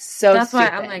 So that's stupid. why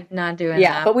I'm like not doing that.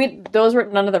 Yeah, but those were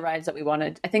none of the rides that we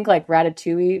wanted. I think like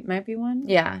Ratatouille might be one.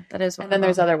 Yeah, that is one. And then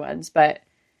there's other ones, but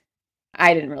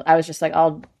I didn't really. I was just like,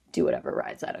 I'll do whatever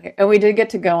rides that. Okay. And we did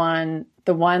get to go on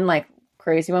the one like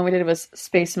crazy one we did was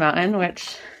Space Mountain,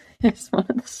 which. It's one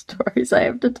of the stories I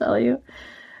have to tell you.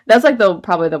 That's like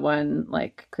probably the one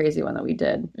like crazy one that we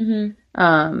did.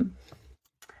 Mm-hmm.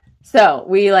 So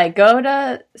we like go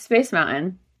to Space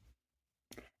Mountain,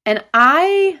 and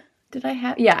I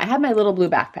had my little blue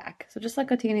backpack. So just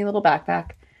like a teeny little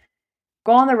backpack.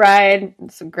 Go on the ride.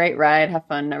 It's a great ride. Have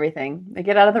fun and everything. I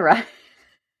get out of the ride,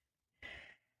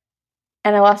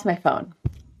 and I lost my phone.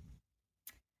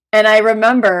 And I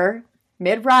remember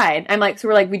mid-ride, I'm like, so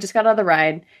we're like, we just got out of the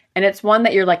ride. And it's one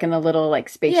that you're like in the little like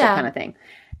spaceship kind of thing.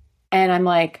 And I'm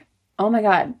like, oh my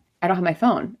God, I don't have my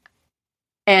phone.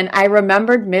 And I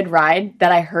remembered mid-ride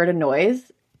that I heard a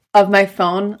noise of my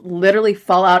phone literally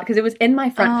fall out because it was in my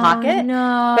front pocket.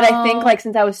 No. But I think like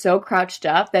since I was so crouched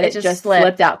up that it just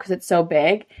slipped out because it's so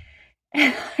big.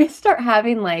 And I start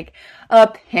having like a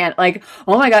panic, like,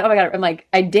 oh my God. I'm like,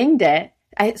 I dinged it.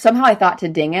 Somehow I thought to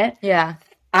ding it. Yeah.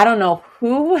 I don't know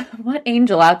what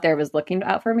angel out there was looking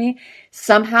out for me.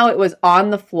 Somehow it was on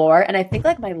the floor, and I think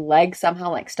like my leg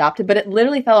somehow like stopped it, but it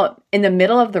literally fell in the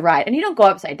middle of the ride. And you don't go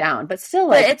upside down, but still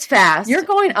like it's fast. You're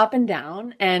going up and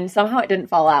down, and somehow it didn't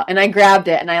fall out. And I grabbed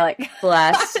it, and I like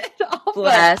bless.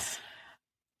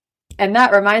 And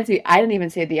that reminds me, I didn't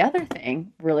even say the other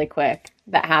thing really quick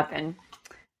that happened.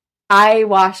 I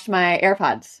washed my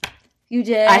AirPods. You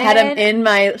did? I had them in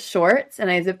my shorts, and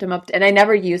I zipped them up, and I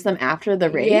never used them after the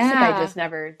race. Yeah. I just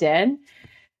never did.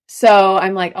 So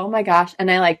I'm like, oh my gosh.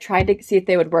 And I like tried to see if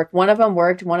they would work. One of them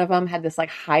worked. One of them had this like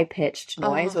high pitched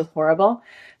noise. It was horrible.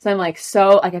 So I'm like,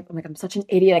 I'm such an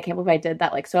idiot. I can't believe I did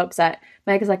that. Like, so upset.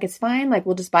 Mike is like, it's fine. Like,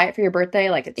 we'll just buy it for your birthday.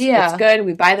 Like, it's good.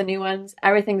 We buy the new ones.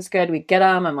 Everything's good. We get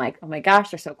them. I'm like, oh my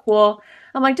gosh, they're so cool.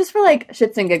 I'm like, just for like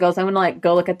shits and giggles, I'm gonna like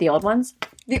go look at the old ones.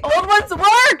 The old ones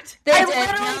worked. They I did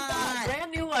literally not. bought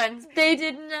brand new ones. They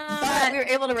did not. But we were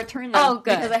able to return them. Oh,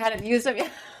 good. Because I hadn't used them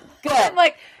yet. Good. I'm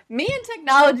like, me and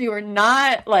technology were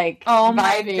not like Oh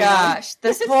my vibing. gosh.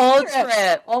 This whole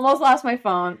trip. Almost lost my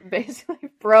phone. Basically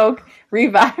broke,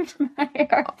 revived my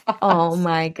AirPods. Oh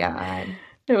my God.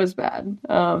 It was bad.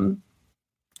 I'm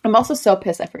also so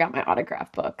pissed I forgot my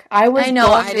autograph book. I I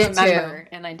know, I did too.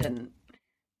 And I didn't.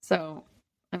 So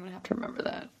I'm gonna have to remember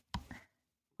that.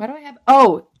 Why do I have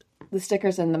the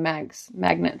stickers and the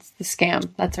magnets, the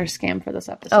scam. That's our scam for this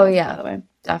episode. Oh yeah, by the way.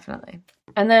 definitely.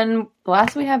 And then the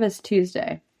last we have is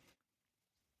Tuesday.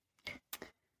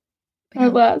 Our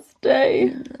last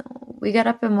day. We got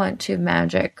up and went to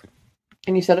Magic.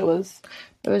 And you said it was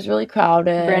really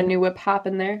crowded. brand new whip hop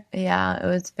in there? Yeah, it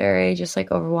was very just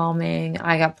like overwhelming.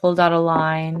 I got pulled out of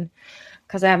line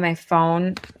because I had my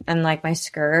phone and like my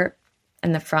skirt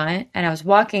in the front, and I was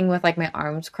walking with like my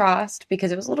arms crossed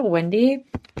because it was a little windy,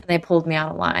 and they pulled me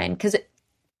out of line because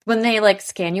when they like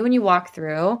scan you when you walk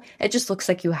through, it just looks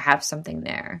like you have something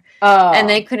there. Oh. And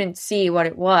they couldn't see what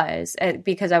it was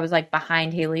because I was like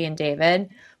behind Haley and David,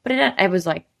 but it was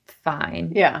like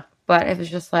fine. Yeah. But it was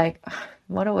just like,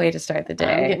 what a way to start the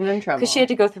day. I'm getting in trouble. Because she had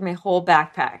to go through my whole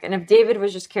backpack. And if David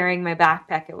was just carrying my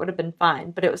backpack, it would have been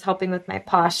fine. But it was helping with my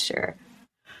posture.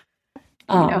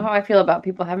 You know how I feel about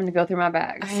people having to go through my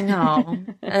bags. I know.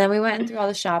 And then we went through all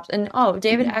the shops. And,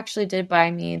 David actually did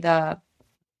buy me the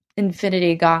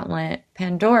Infinity Gauntlet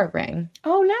Pandora ring.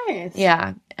 Oh, nice.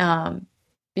 Yeah.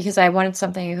 Because I wanted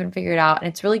something, I couldn't figure it out. And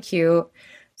it's really cute.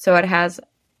 So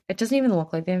it doesn't even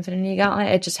look like the Infinity Gauntlet.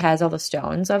 It just has all the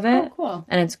stones of it. Oh, cool.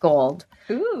 And it's gold.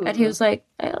 Ooh. And he was like,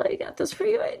 I only got this for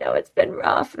you. I know it's been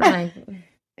rough. And I'm like,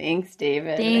 thanks,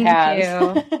 David. thank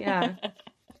you. Yeah.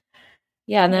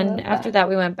 Yeah, and then after that,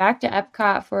 we went back to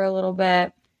Epcot for a little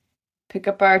bit. Pick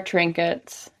up our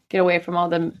trinkets. Get away from all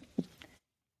the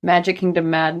Magic Kingdom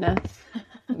madness.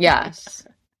 Yes.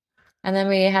 And then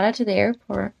we headed to the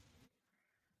airport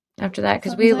after that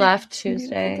because we left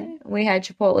Tuesday. We had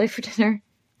Chipotle for dinner.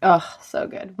 Oh, so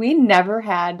good. We never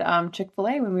had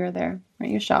Chick-fil-A when we were there.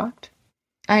 Aren't you shocked?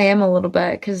 I am a little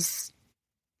bit because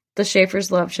the Schaefers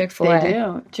love Chick-fil-A. They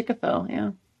do. Chick-fil,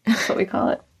 yeah. That's what we call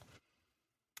it.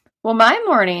 Well, my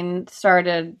morning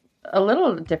started a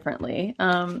little differently.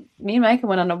 Me and Micah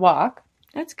went on a walk.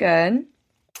 That's good.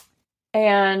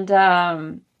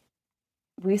 And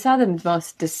we saw the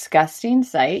most disgusting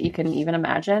sight you can even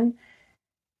imagine.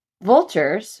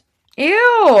 Vultures.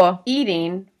 Ew.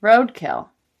 Eating roadkill.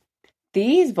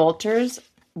 These vultures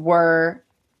were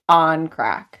on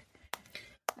crack.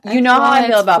 You know how I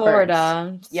feel about Florida,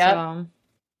 birds. Yep. So.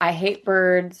 I hate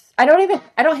birds. I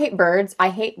don't hate birds. I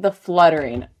hate the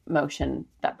fluttering motion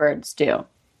that birds do.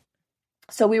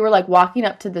 So we were like walking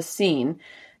up to the scene,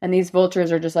 and these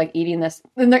vultures are just like eating this,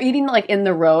 and they're eating like in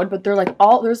the road, but they're like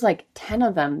there's like 10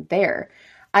 of them there.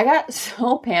 I got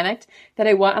so panicked that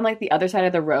I went on like the other side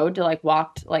of the road to like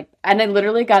and I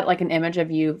literally got like an image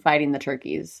of you fighting the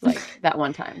turkeys like that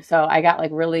one time. So I got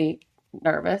like really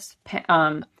nervous,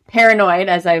 paranoid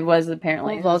as I was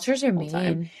apparently. Well, vultures are mean.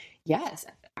 Time. Yes.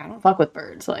 I don't fuck with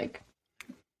birds. Like,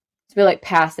 to be like,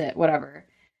 pass it, whatever.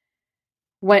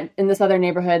 Went in this other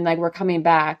neighborhood and like we're coming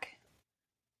back.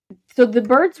 So the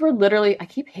birds were literally, I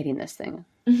keep hating this thing.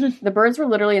 The birds were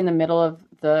literally in the middle of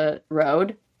the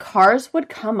road. Cars would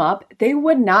come up. They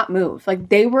would not move. Like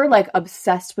they were like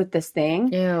obsessed with this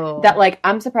thing. Ew. That like,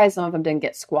 I'm surprised some of them didn't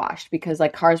get squashed because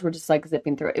like cars were just like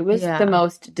zipping through it. It was the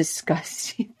most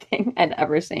disgusting thing I'd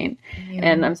ever seen. Ew.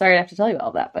 And I'm sorry to have to tell you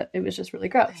all that, but it was just really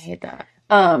gross. I hate that.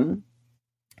 Have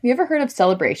you ever heard of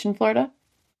Celebration, Florida?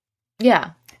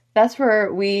 Yeah. That's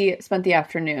where we spent the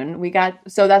afternoon.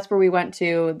 That's where we went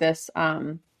to this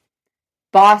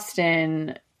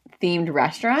Boston themed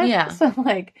restaurant. Yeah. So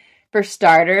like for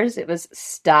starters, it was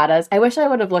Stada's. I wish I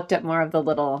would have looked at more of the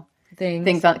little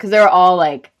things on because they were all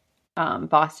like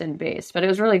Boston based, but it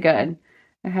was really good.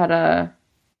 I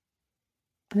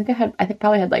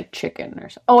probably had like chicken or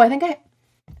so. Oh, I think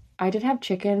I did have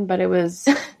chicken, but it was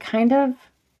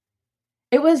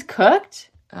it was cooked.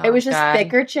 Oh, it was just God.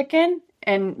 thicker chicken,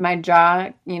 and my jaw,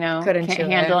 Couldn't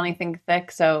can't handle anything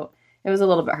thick, so it was a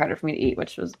little bit harder for me to eat,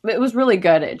 it was really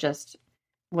good. It just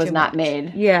was not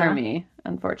made for me,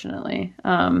 unfortunately.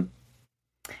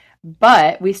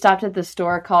 But we stopped at the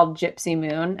store called Gypsy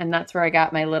Moon, and that's where I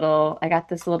got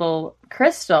this little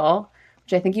crystal,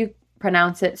 which I think you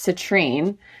pronounce it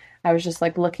citrine. I was just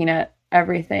like looking at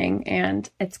everything, and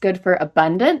it's good for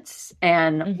abundance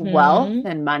and wealth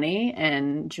and money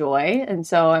and joy. And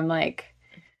so I'm like,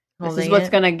 this is what's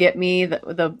going to get me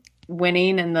the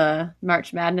winning in the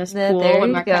March Madness pool. There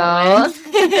you go.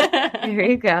 There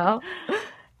you go.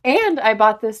 And I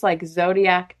bought this like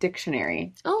Zodiac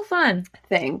dictionary. Oh, fun.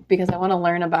 Thing because I want to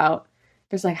learn about,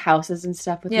 there's like houses and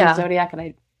stuff with the Zodiac,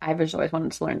 and I've just always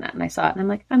wanted to learn that, and I saw it and I'm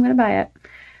like, I'm going to buy it.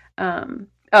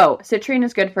 Citrine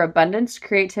is good for abundance,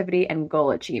 creativity, and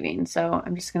goal achieving. So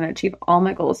I'm just going to achieve all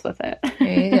my goals with it.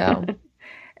 There you go.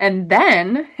 And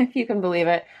then, if you can believe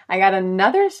it, I got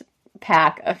another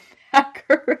pack of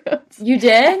macaroons. You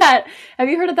did? Have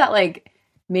you heard of that like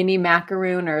mini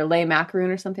macaroon or lay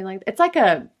macaroon or something like that? It's like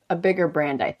a bigger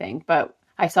brand, I think. But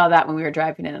I saw that when we were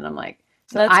driving in, and I'm like,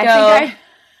 let's go.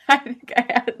 I think I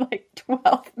had like 12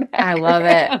 macarons. I love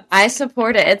it. I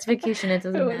support it. It's vacation. It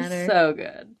doesn't It was matter. So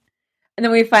good. And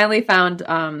then we finally found,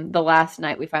 the last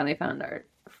night, we finally found our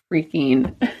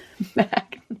freaking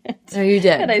magnet. Oh, you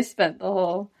did? And I spent the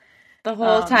whole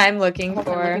time looking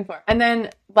for. And then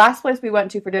last place we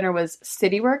went to for dinner was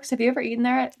CityWorks. Have you ever eaten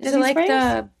there at Disney Springs?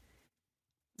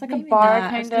 It's like a bar,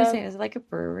 kind of. Is it like a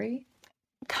brewery?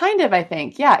 Kind of, I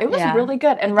think. Yeah, it was really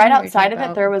good. And right outside of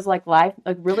it, there was like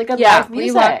really good live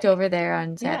music. We walked over there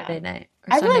on Saturday night.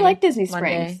 I really like Disney Springs.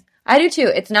 Monday. I do too.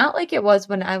 It's not like it was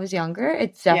when I was younger.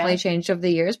 It's definitely changed over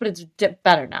the years, but it's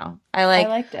better now. I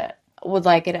liked it. Would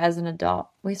like it as an adult.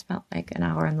 We spent like an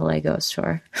hour in the Lego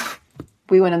store.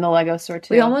 We went in the Lego store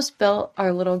too. We almost built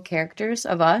our little characters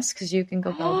of us because you can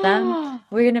go build them.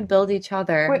 We're gonna build each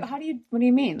other. Wait, what do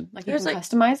you mean? Like you can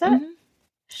customize it?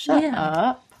 Shut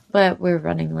up. But we're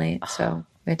running late, so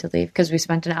we had to leave because we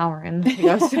spent an hour in the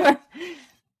Lego store.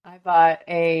 I bought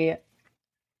a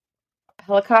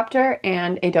helicopter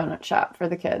and a donut shop for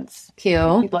the kids. Cute.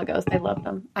 Legos. They love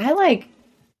them. I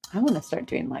want to start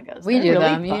doing Legos. We do really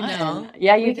them, fun. you know.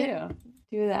 Yeah, you do.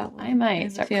 Do that one. I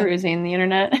might start cruising the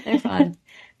internet. They're fun.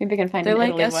 Maybe I can find They're an like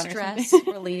Italy a one stress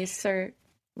release or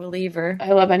reliever.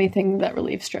 I love anything that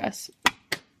relieves stress.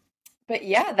 But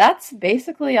yeah, that's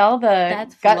basically all the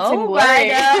guts and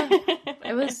glory.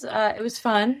 It was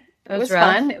fun. It was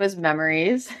fun. It was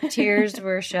memories. Tears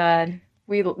were shed.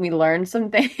 We learned some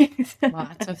things.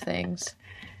 Lots of things.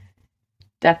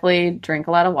 Definitely drink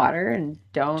a lot of water and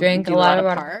don't drink do a lot of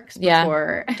water. Parks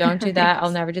before. Yeah, don't do that. I'll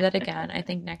never do that again. I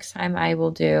think next time I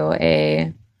will do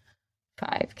a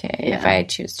 5K if I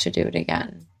choose to do it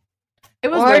again.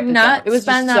 It was worth not. It was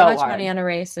spend just that so much hard. money on a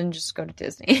race and just go to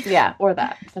Disney. Yeah, or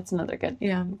that. That's another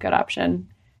good option.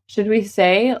 Should we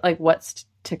say like what's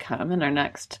to come in our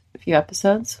next few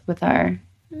episodes with our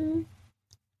vibe?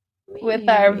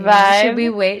 Should we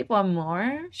wait one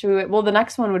more? Should we wait? Well, the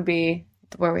next one would be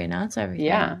where we announce everything.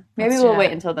 Yeah, maybe we'll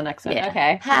wait until the next one. Yeah.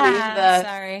 Okay.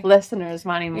 Sorry, listeners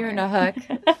wanting more. You're in a hook.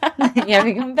 Yeah,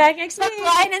 we come back next week.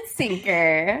 Line and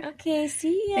sinker. Okay,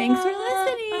 see ya. Thanks for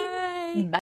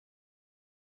listening. Bye.